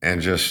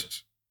and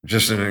just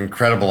an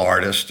incredible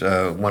artist.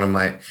 One of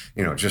my,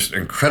 you know, just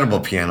incredible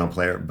piano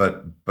player,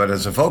 but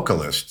as a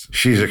vocalist,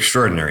 she's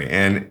extraordinary.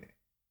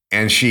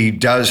 And she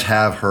does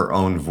have her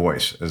own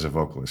voice as a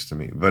vocalist to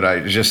me, but I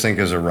just think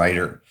as a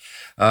writer,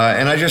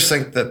 and I just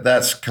think that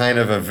that's kind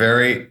of a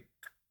very,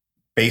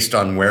 based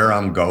on where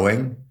I'm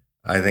going,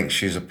 I think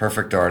she's a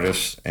perfect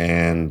artist,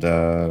 and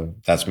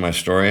that's my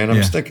story, and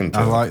I'm sticking to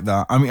it. I like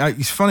that. I mean,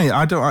 it's funny,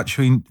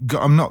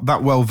 I'm not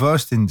that well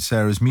versed in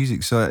Sarah's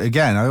music. So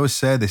again, I always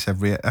say this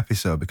every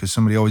episode because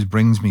somebody always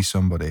brings me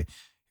somebody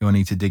who I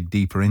need to dig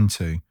deeper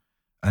into,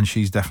 and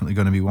she's definitely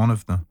going to be one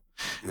of them.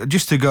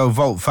 Just to go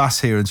vault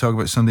fast here and talk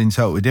about something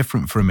totally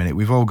different for a minute.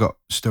 We've all got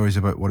stories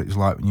about what it was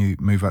like when you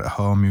move out of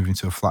home, move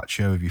into a flat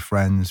share with your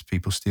friends,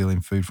 people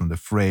stealing food from the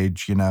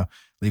fridge, you know,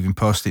 leaving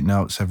Post-it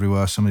notes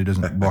everywhere, somebody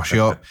doesn't wash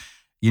up.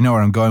 You know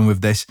where I'm going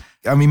with this.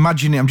 I'm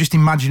just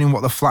imagining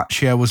what the flat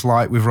share was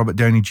like with Robert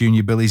Downey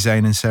Jr., Billy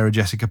Zane, and Sarah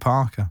Jessica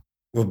Parker.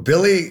 Well,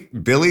 Billy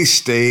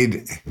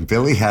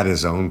had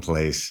his own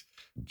place.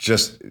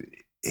 Just,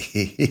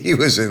 he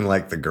was in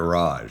like the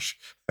garage.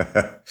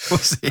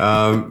 Was he?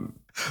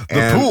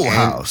 The pool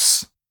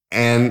house.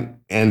 And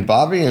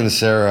Bobby and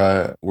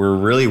Sarah were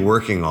really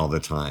working all the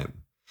time.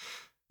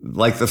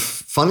 Like the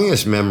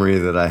funniest memory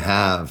that I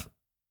have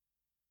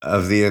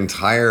of the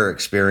entire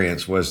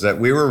experience was that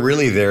we were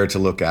really there to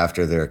look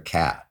after their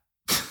cat.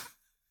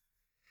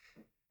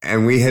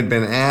 And we had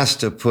been asked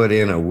to put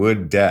in a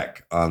wood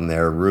deck on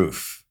their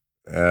roof,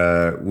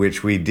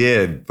 which we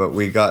did, but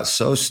we got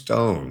so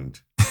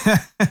stoned.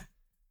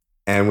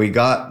 And we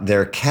got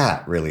their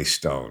cat really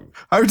stoned.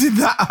 How did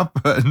that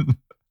happen?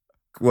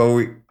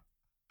 Well,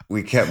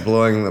 we kept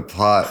blowing the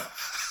pot.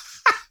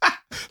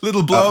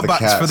 Little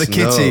blowbacks for the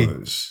kitty.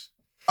 Nose.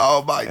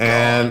 Oh my God.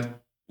 And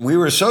we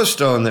were so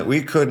stoned that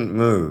we couldn't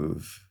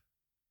move.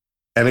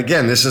 And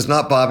again, this is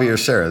not Bobby or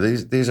Sarah.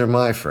 These are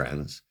my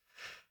friends.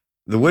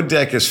 The wood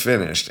deck is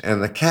finished,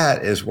 and the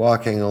cat is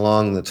walking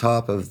along the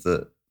top of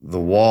the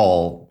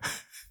wall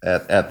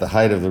at the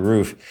height of the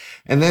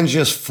roof, and then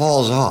just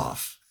falls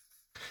off.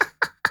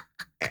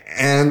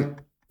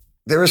 And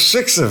there were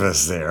 6 of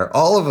us there.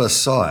 All of us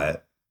saw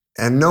it,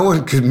 and no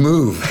one could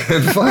move.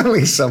 And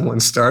finally, someone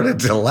started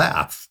to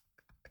laugh.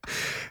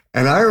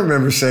 And I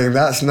remember saying,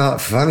 that's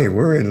not funny.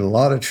 We're in a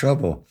lot of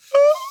trouble.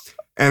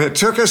 And it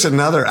took us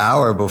another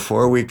hour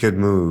before we could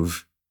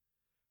move.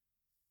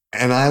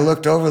 And I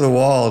looked over the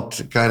wall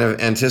to kind of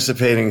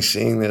anticipating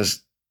seeing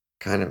this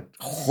kind of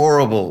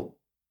horrible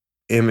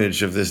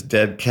image of this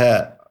dead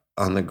cat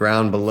on the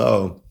ground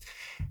below.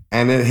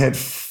 And it had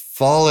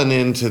fallen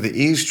into the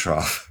eaves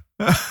trough,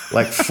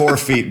 like 4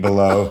 feet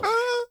below,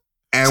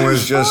 and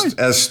was just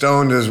as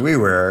stoned as we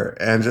were,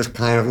 and just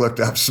kind of looked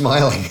up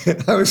smiling.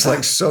 I was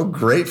like so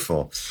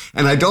grateful.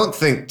 And I don't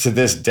think to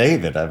this day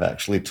that I've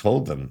actually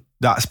told them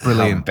that's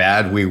brilliant how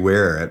bad we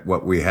were at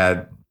what we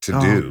had to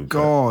do.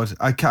 God,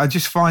 I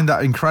just find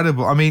that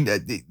incredible. I mean,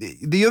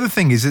 the other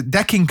thing is that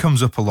decking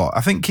comes up a lot.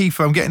 I think,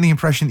 Kiefer, I'm getting the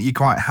impression that you're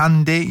quite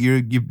handy.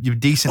 You're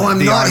decent. Oh, I'm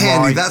DIY. not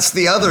handy. That's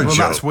the other joke.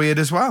 That's weird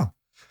as well.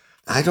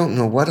 I don't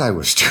know what I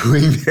was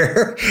doing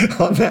there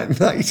on that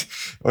night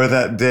or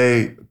that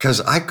day, because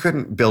I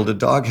couldn't build a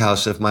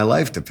doghouse if my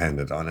life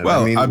depended on it.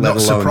 Well, I mean, I'm let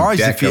not alone surprised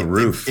deck a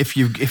roof. if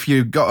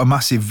you got a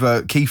massive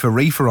Kiefer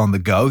reefer on the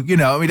go. You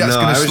know, I mean, that's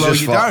going to slow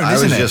you down,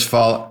 isn't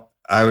it?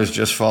 I was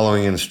just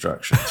following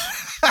instructions.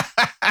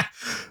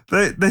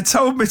 They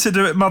told me to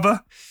do it, Mother.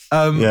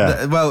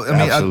 Well, I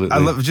mean, I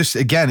love just,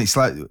 again, it's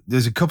like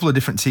there's a couple of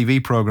different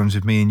TV programs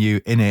with me and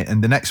you in it.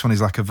 And the next one is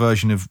like a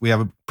version of, we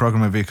have a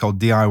program over here called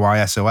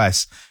DIY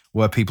SOS,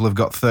 where people have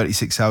got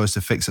 36 hours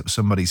to fix up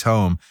somebody's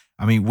home.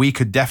 I mean, we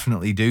could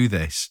definitely do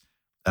this.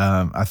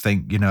 I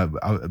think,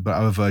 but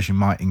our version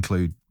might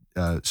include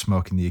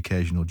smoking the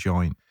occasional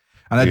joint.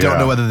 And I don't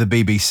know whether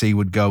the BBC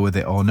would go with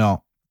it or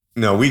not.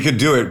 No, we could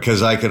do it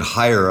because I could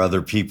hire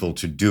other people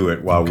to do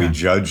it while we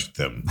judged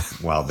them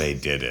while they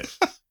did it.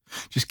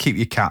 Just keep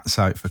your cats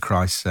out, for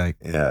Christ's sake.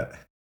 Yeah.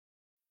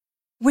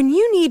 When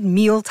you need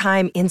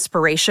mealtime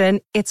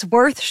inspiration, it's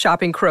worth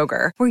shopping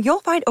Kroger, where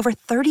you'll find over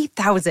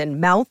 30,000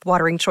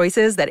 mouth-watering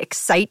choices that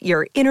excite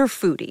your inner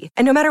foodie.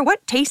 And no matter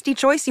what tasty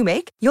choice you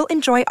make, you'll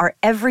enjoy our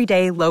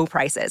everyday low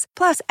prices,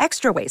 plus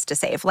extra ways to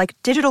save, like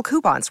digital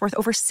coupons worth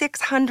over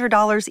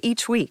 $600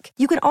 each week.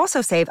 You can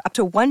also save up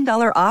to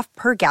 $1 off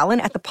per gallon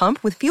at the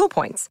pump with fuel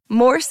points.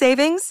 More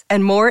savings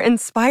and more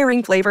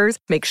inspiring flavors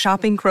make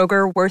shopping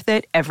Kroger worth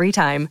it every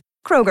time.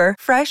 Kroger,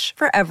 fresh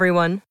for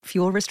everyone.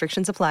 Fuel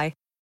restrictions apply.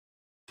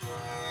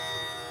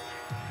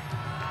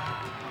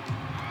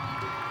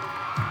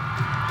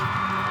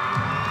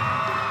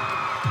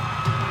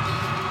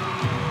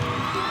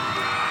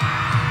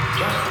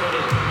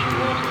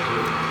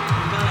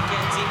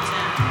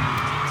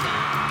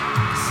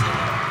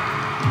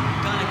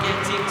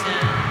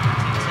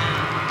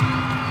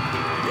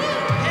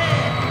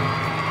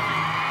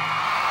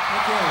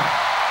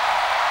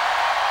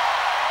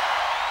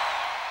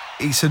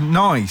 It's a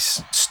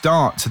nice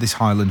start to this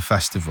Highland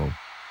Festival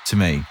to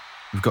me.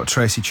 We've got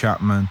Tracy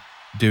Chapman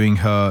doing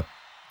her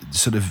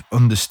sort of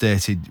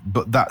understated,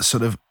 but that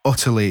sort of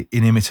utterly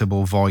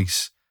inimitable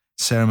voice.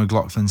 Sarah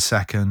McLachlan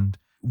second.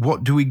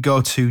 What do we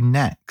go to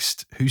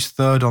next? Who's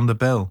third on the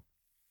bill?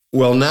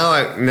 Well,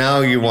 now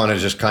you want to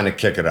just kind of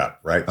kick it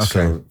up, right? Okay,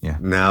 so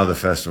now the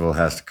festival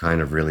has to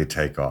kind of really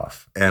take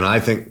off. And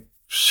I think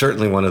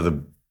certainly one of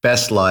the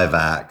best live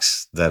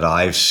acts that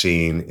I've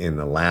seen in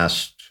the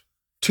last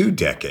 2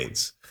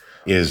 decades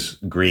is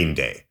Green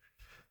Day.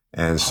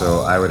 And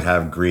so I would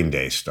have Green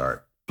Day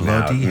start.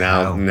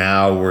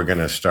 Now we're going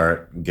to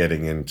start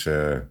getting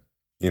into,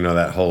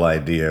 that whole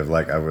idea of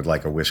like, I would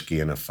like a whiskey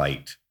in a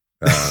fight.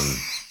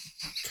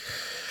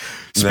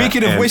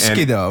 Speaking of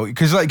whiskey, though,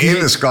 because like in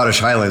the Scottish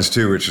Highlands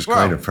too, which is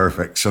kind of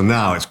perfect. So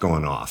now it's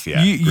going off.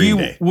 Yeah, Green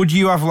Day. Would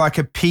you have like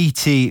a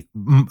peaty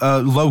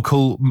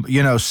local,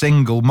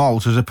 single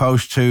malt as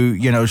opposed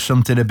to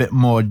something a bit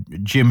more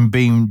Jim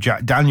Beam,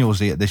 Jack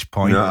Danielsy at this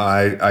point? No,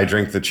 I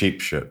drink the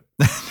cheap shit.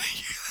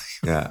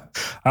 Yeah,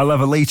 I'll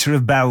have a litre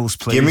of Bell's,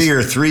 please. Give me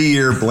your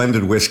 3-year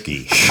blended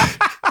whiskey.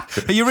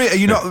 Are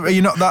you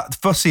not that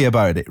fussy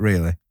about it,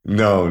 really?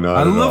 No,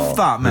 I love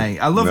that, mate.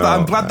 I love that.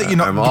 I'm glad that you're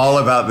not. I'm all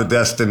about the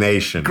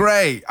destination.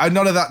 Great. I'm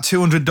none of that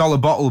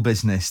 $200 bottle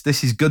business.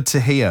 This is good to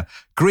hear.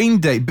 Green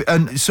Day.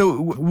 And so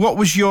what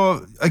was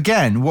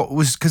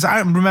because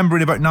I'm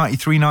remembering about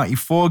 93,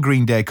 94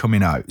 Green Day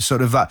coming out.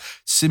 Sort of that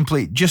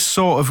simply just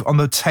sort of on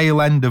the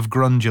tail end of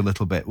grunge a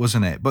little bit,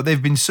 wasn't it? But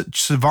they've been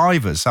such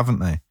survivors, haven't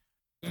they?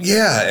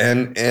 Yeah,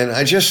 and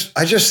I just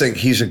think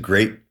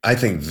I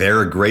think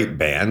they're a great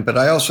band, but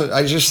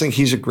I just think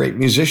he's a great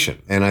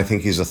musician, and I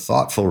think he's a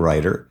thoughtful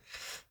writer.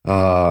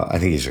 I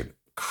think he's an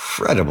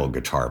incredible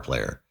guitar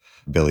player,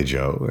 Billy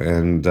Joe,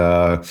 and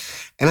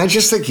I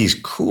just think he's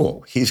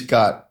cool. He's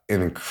got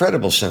an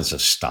incredible sense of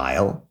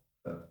style,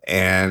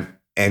 and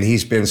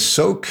he's been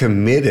so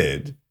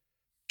committed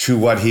to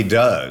what he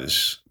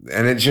does,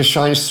 and it just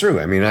shines through.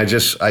 I mean,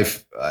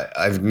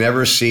 I've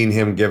never seen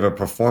him give a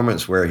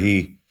performance where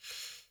he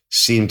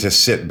seem to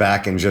sit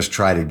back and just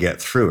try to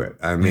get through it.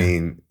 I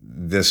mean,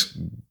 this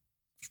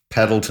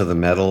pedal to the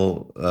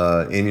metal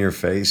in your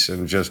face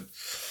and just,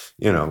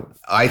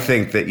 I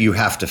think that you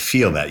have to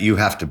feel that. You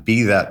have to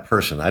be that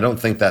person. I don't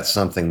think that's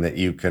something that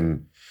you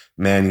can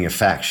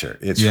manufacture.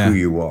 It's who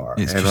you are.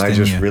 And I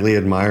just really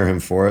admire him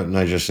for it. And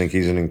I just think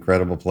he's an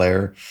incredible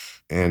player.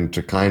 And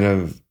to kind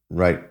of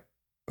write,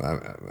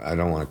 I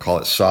don't want to call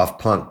it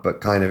soft punk,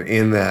 but kind of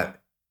in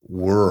that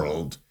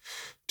world,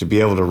 to be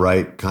able to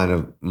write kind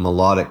of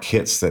melodic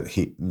hits that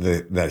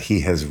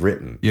he has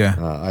written.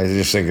 I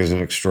just think is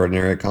an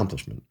extraordinary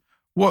accomplishment.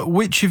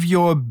 Which of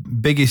your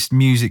biggest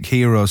music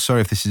heroes,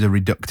 sorry if this is a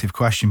reductive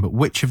question, but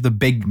which of the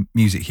big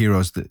music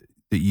heroes that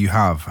you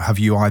have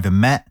you either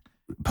met,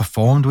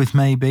 performed with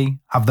maybe,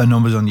 have their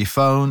numbers on your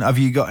phone? Have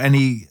you got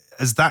any,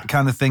 has that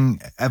kind of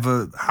thing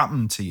ever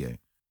happened to you?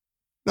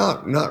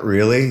 Not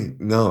really,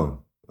 no.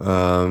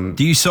 Do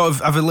you sort of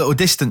have a little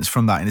distance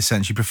from that in a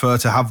sense? You prefer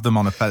to have them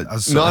on as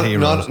sort of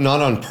heroes?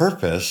 Not on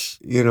purpose.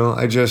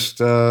 I just...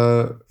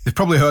 They've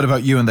probably heard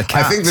about you and the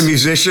Cats. I think the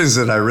musicians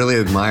that I really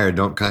admire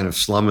don't kind of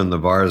slum in the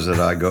bars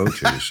that I go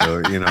to.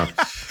 So,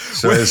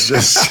 so it's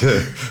just...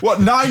 What,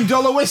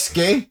 $9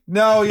 whiskey?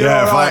 No, you're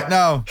all right,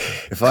 no.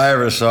 If I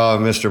ever saw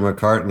Mr.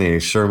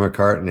 McCartney, Sir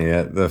McCartney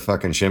at the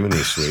fucking Chimney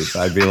Sweep,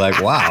 I'd be like,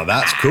 wow,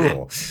 that's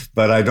cool.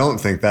 But I don't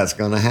think that's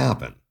going to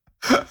happen.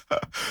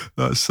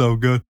 That's so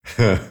good.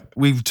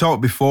 We've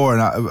talked before,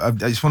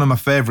 and it's one of my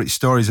favourite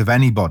stories of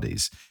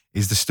anybody's,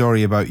 is the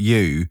story about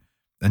you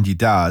and your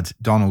dad,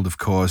 Donald, of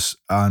course,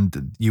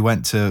 and you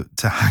went to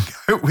hang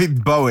out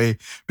with Bowie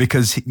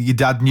because your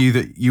dad knew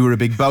that you were a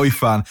big Bowie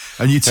fan,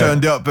 and you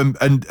turned up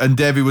and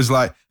Davey was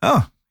like,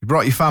 oh, you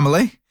brought your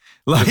family?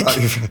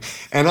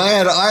 And I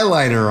had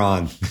eyeliner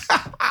on.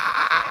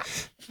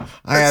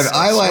 I had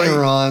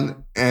eyeliner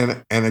on and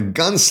a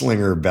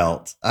gunslinger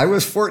belt. I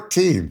was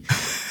 14.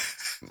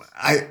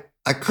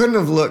 I couldn't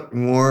have looked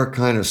more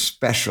kind of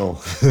special.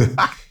 This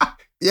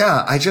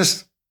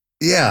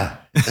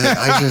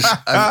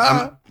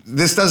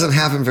doesn't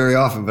happen very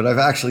often, but I've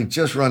actually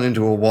just run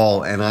into a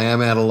wall and I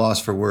am at a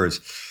loss for words.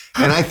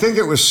 And I think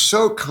it was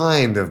so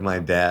kind of my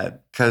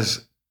dad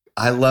because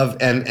I love,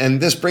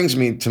 and this brings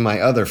me to my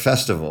other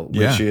festival,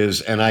 which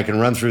is, and I can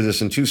run through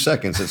this in 2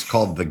 seconds. It's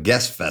called the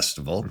Guess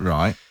Festival.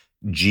 Right.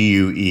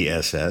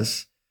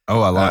 GUESS.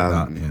 Oh, I like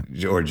that.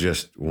 Yeah. Or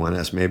just one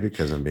S maybe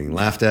because I'm being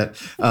laughed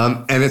at.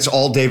 And it's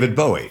all David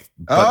Bowie.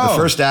 But the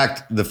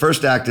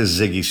first act is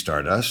Ziggy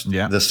Stardust.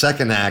 Yeah. The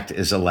second act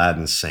is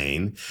Aladdin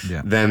Sane.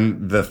 Yeah.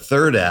 Then the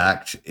third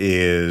act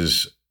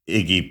is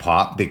Iggy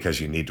Pop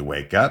because you need to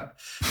wake up.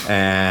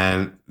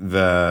 And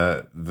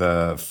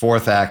the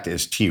fourth act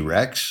is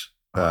T-Rex.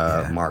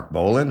 Mark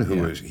Bolan,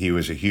 he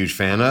was a huge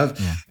fan of.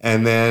 Yeah.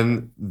 And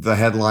then the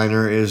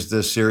headliner is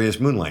the Sirius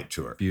Moonlight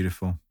Tour.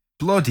 Beautiful.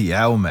 Bloody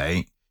hell,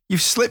 mate.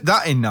 You've slipped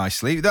that in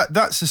nicely.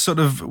 That's a sort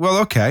of, well,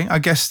 okay, I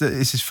guess that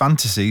this is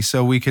fantasy,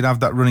 so we could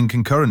have that running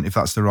concurrent, if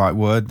that's the right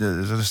word,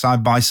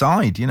 side by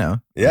side, Yeah,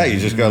 you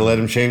just got to let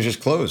him change his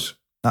clothes.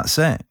 That's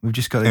it. We've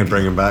just got to... And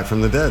bring him back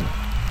from the dead.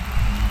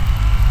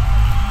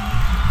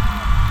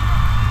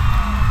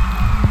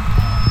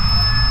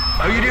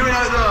 How are you doing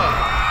out there?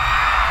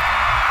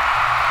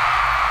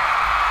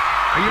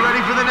 Are you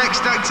ready for the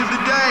next act of the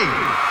day?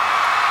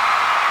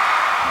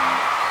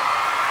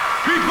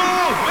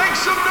 People, make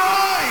some noise!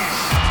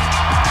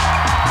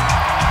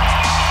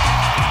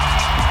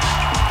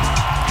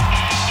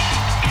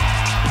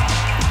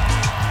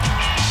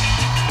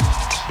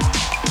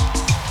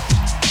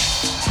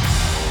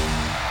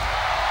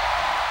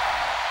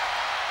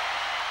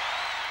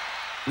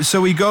 So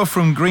we go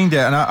from Green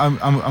Day, and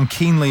I'm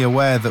keenly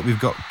aware that we've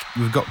got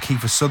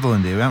Kiefer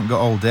Sutherland here. We haven't got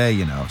all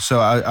day, So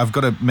I've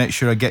got to make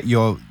sure I get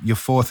your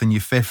fourth and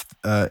your fifth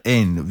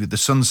in the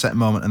sunset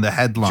moment and the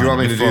headline. Do you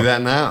want me to do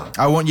that now?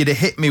 I want you to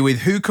hit me with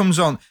who comes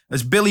on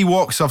as Billy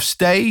walks off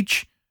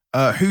stage.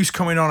 Who's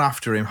coming on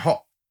after him?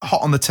 Hot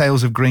on the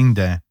tails of Green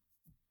Day.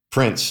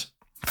 Prince.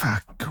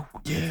 Fuck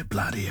yeah,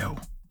 bloody hell!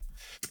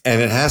 And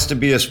it has to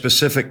be a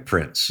specific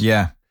Prince.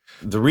 Yeah.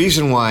 The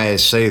reason why I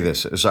say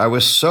this is I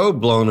was so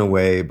blown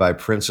away by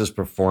Prince's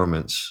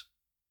performance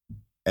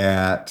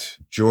at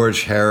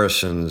George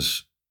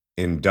Harrison's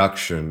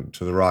induction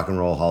to the Rock and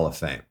Roll Hall of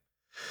Fame.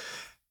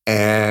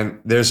 And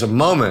there's a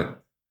moment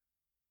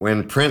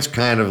when Prince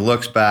kind of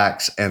looks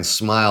back and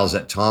smiles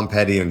at Tom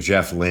Petty and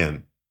Jeff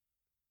Lynne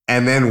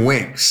and then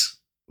winks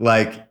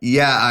like,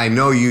 yeah, I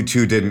know you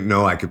two didn't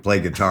know I could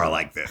play guitar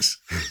like this.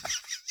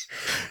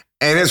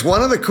 And it's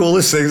one of the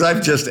coolest things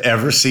I've just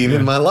ever seen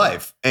in my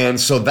life. And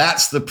so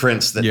that's the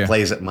Prince that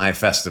plays at my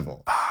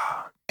festival.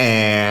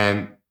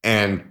 And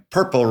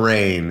Purple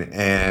Rain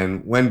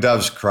and When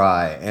Doves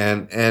Cry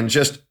and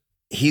just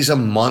he's a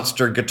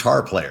monster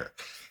guitar player.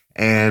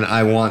 And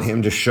I want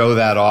him to show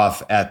that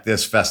off at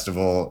this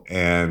festival,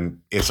 and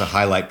it's a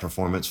highlight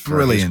performance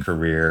for his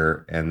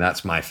career, and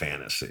that's my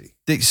fantasy.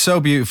 It's so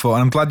beautiful,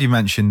 and I'm glad you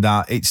mentioned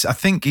that. I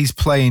think he's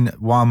playing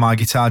While My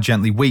Guitar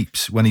Gently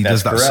Weeps when he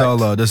does that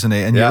solo, doesn't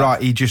it? And you're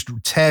right, he just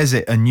tears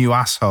it a new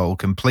asshole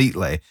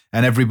completely,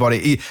 and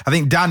everybody. I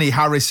think Danny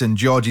Harrison,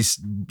 George's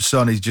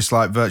son, is just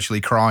like virtually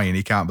crying.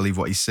 He can't believe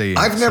what he's seeing.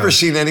 I've never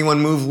seen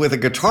anyone move with a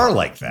guitar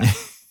like that,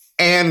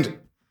 and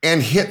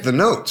hit the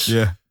notes.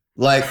 Yeah,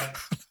 like.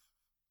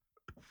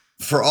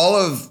 for all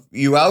of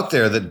you out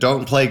there that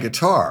don't play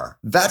guitar,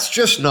 that's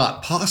just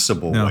not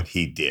possible what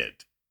he did.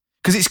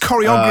 Because it's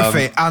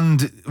choreography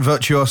and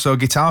virtuoso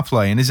guitar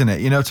playing, isn't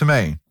it? You know what I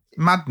mean?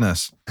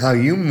 Madness. How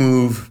you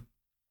move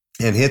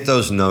and hit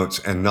those notes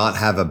and not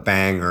have a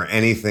bang or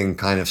anything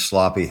kind of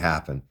sloppy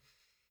happen.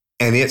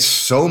 And it's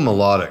so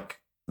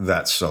melodic,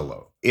 that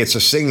solo. It's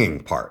a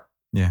singing part.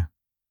 Yeah.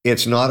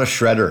 It's not a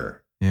shredder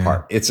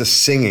part. It's a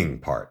singing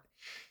part.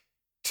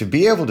 To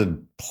be able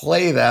to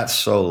play that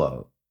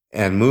solo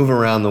and move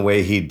around the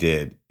way he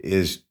did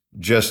is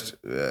just...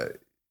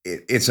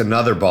 it's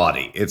another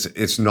body.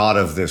 It's not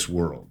of this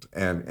world.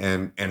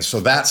 And so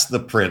that's the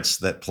Prince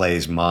that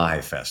plays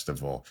my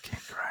festival.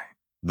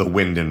 The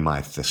Wind in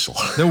My Thistle.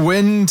 The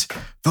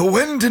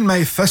Wind in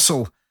My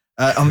Thistle.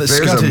 On the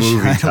There's Scottish a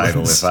movie Highlands.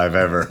 title if I've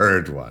ever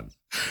heard one.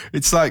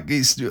 It's up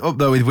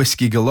there with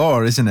Whiskey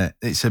Galore, isn't it?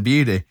 It's a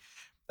beauty.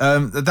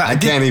 I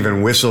can't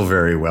even whistle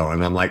very well,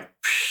 and I'm like...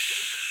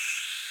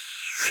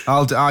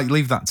 I'll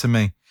leave that to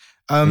me.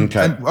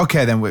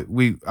 Okay.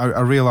 Then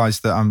I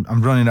realised that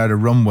I'm running out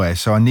of runway,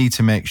 so I need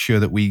to make sure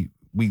that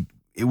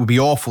it would be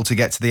awful to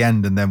get to the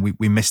end and then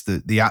we miss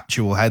the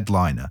actual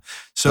headliner.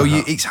 So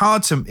it's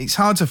hard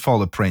to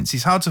follow Prince.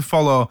 It's hard to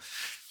follow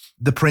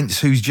the Prince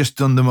who's just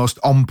done the most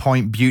on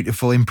point,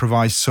 beautiful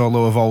improvised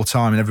solo of all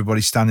time, and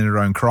everybody's standing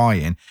around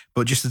crying.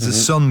 But just as the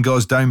sun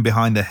goes down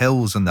behind the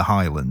hills and the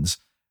Highlands,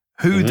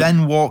 who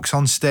then walks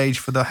on stage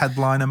for the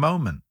headliner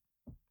moment?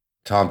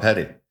 Tom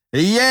Petty.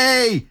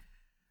 Yay!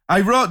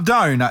 I wrote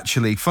down,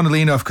 actually,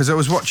 funnily enough, because I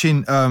was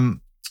watching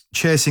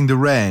Chasing the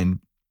Rain,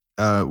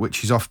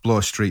 which is off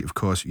Blow Street, of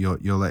course, your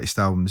latest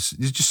album.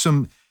 There's just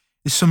some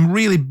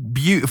really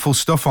beautiful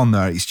stuff on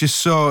there. It's just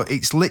so,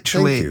 it's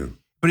literally, Thank you.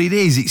 But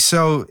it's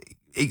so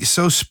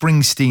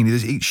Springsteen.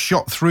 It's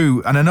shot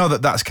through, and I know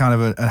that that's kind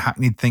of a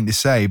hackneyed thing to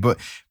say, but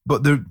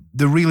the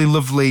really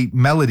lovely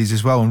melodies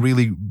as well, and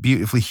really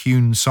beautifully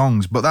hewn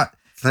songs. But that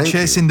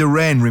Chasing the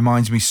Rain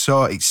reminds me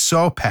it's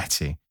so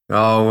Petty.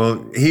 Oh,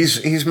 well,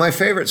 he's my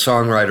favorite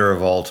songwriter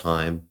of all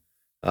time,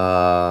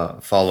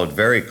 followed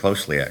very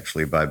closely,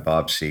 actually, by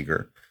Bob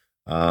Seger.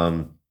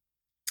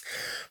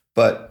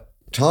 But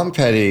Tom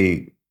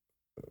Petty,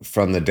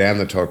 from the Damn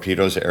the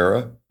Torpedoes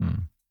era,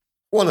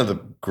 one of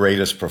the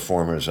greatest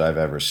performers I've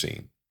ever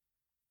seen.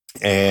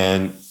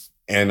 And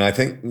I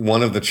think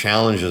one of the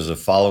challenges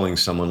of following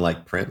someone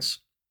like Prince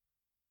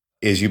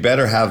is you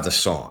better have the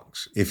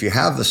songs. If you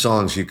have the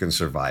songs, you can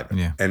survive it.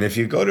 Yeah. And if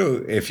you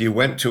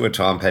went to a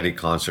Tom Petty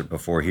concert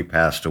before he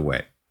passed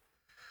away,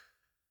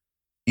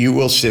 you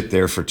will sit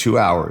there for 2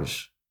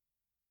 hours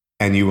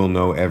and you will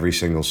know every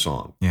single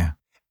song. Yeah.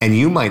 And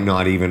you might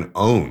not even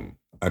own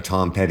a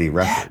Tom Petty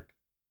record,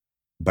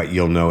 but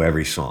you'll know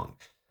every song.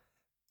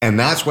 And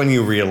that's when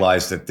you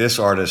realize that this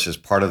artist is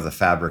part of the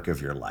fabric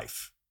of your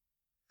life.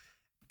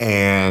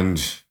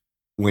 And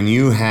when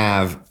you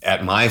have,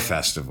 at my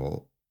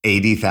festival,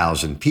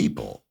 80,000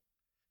 people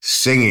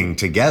singing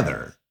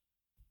together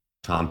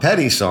Tom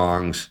Petty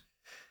songs,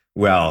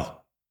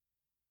 well,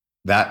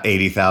 those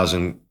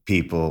 80,000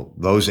 people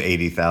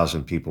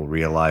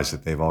realize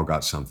that they've all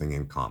got something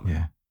in common.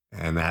 Yeah.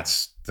 And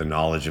that's the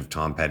knowledge of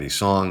Tom Petty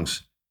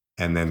songs.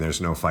 And then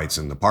there's no fights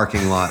in the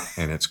parking lot,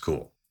 and it's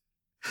cool.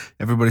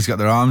 Everybody's got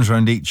their arms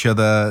around each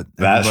other.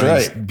 That's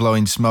right.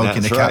 Blowing smoke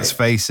in the cat's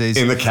faces.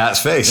 In the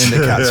cat's face. In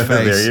the cat's face.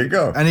 There you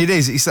go. And it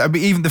is. It's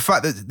even the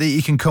fact that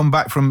you can come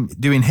back from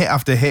doing hit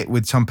after hit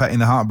with Tom Petty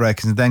and the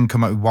Heartbreakers and then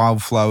come out with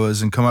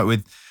Wildflowers and come out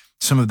with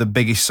some of the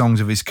biggest songs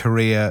of his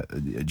career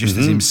just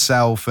as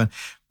himself. And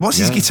what's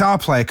his guitar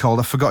player called?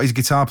 I forgot his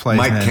guitar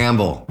player's name. Mike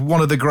Campbell. One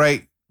of the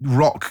great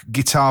rock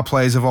guitar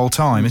players of all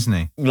time, isn't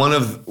he?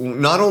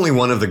 Not only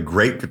one of the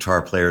great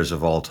guitar players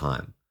of all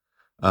time,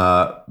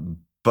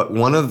 but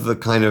one of the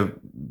kind of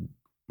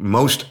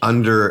most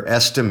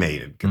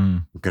underestimated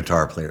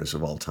guitar players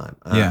of all time.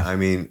 I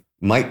mean,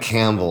 Mike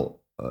Campbell,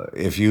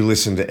 if you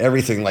listen to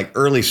everything like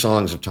early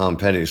songs of Tom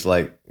Petty's,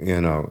 like,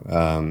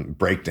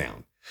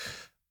 Breakdown,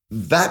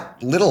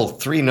 that little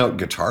 3-note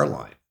guitar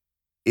line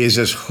is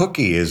as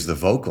hooky as the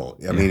vocal.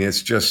 I mean,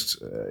 it's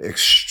just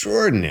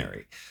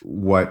extraordinary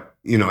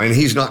and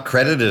he's not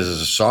credited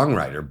as a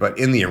songwriter, but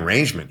in the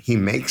arrangement, he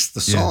makes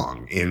the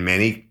song in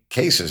many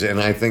cases. And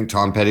I think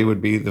Tom Petty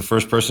would be the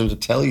first person to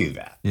tell you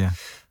that. Yeah.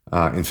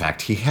 In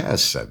fact, he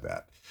has said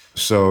that.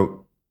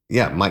 So,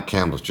 Mike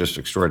Campbell's just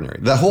extraordinary.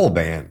 The whole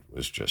band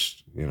was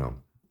just,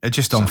 It's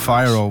just on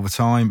fire all the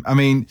time. I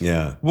mean,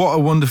 what a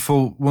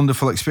wonderful,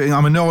 wonderful experience.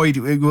 I'm annoyed.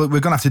 We're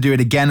going to have to do it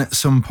again at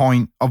some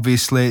point,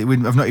 obviously.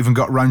 I've not even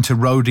got round to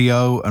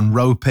Rodeo and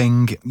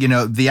Roping.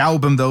 The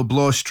album, though,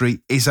 Blow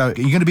Street, is out.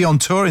 You're going to be on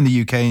tour in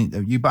the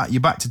UK.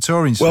 You're back to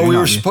touring soon, well, we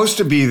were aren't you? supposed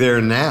to be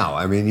there now.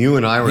 I mean, you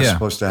and I were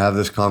supposed to have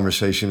this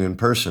conversation in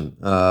person.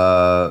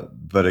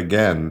 But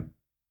again,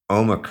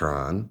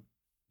 Omicron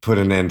put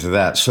an end to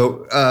that.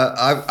 So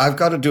I've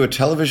got to do a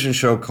television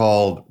show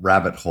called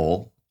Rabbit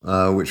Hole,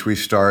 which we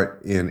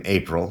start in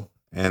April,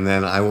 and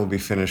then I will be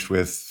finished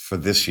with for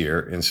this year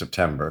in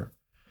September.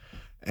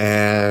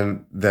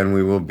 And then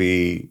we will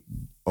be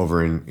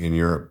over in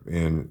Europe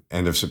in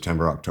end of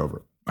September,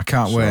 October. I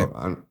can't wait.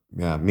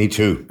 Yeah, me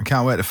too. I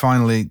can't wait to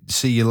finally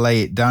see you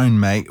lay it down,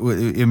 mate.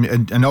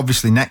 And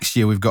obviously next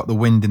year we've got the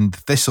Wind and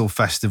Thistle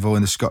Festival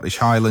in the Scottish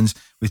Highlands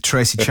with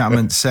Tracy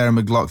Chapman, Sarah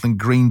McLachlan,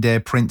 Green Day,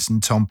 Prince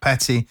and Tom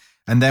Petty.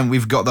 And then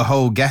we've got the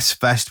whole Guest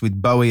Fest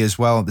with Bowie as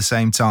well at the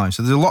same time.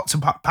 So there's a lot to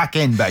pack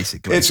in,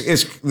 basically. This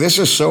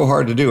is so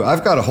hard to do.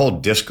 I've got a whole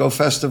disco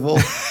festival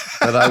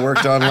that I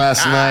worked on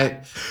last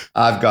night.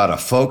 I've got a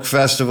folk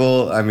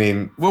festival. I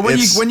mean, well,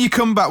 when you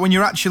come back, when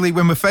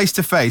we're face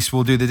to face,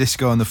 we'll do the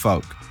disco and the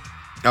folk.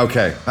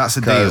 Okay, that's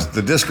a deal. Because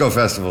the disco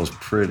festival is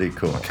pretty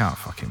cool. I can't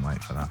fucking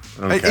wait for that.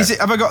 Okay.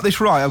 Have I got this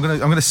right? I'm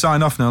gonna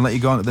sign off now and let you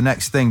go on to the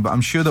next thing. But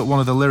I'm sure that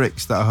one of the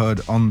lyrics that I heard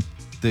on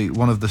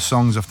one of the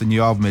songs off the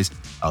new album is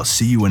 "I'll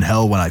see you in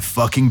hell when I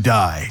fucking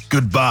die.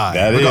 Goodbye."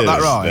 Have I got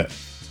that right?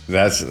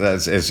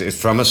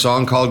 It's from a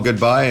song called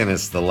Goodbye, and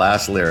it's the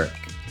last lyric.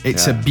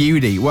 It's a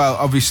beauty. Well,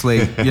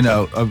 obviously,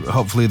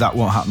 hopefully that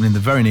won't happen in the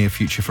very near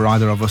future for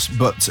either of us.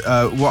 But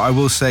what I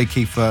will say,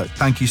 Kiefer,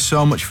 thank you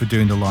so much for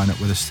doing the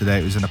lineup with us today.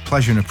 It was a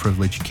pleasure and a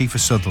privilege. Kiefer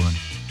Sutherland.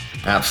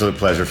 Absolute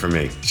pleasure for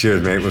me.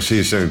 Cheers, mate. We'll see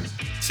you soon.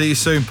 See you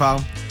soon,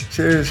 pal.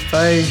 Cheers.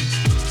 Bye.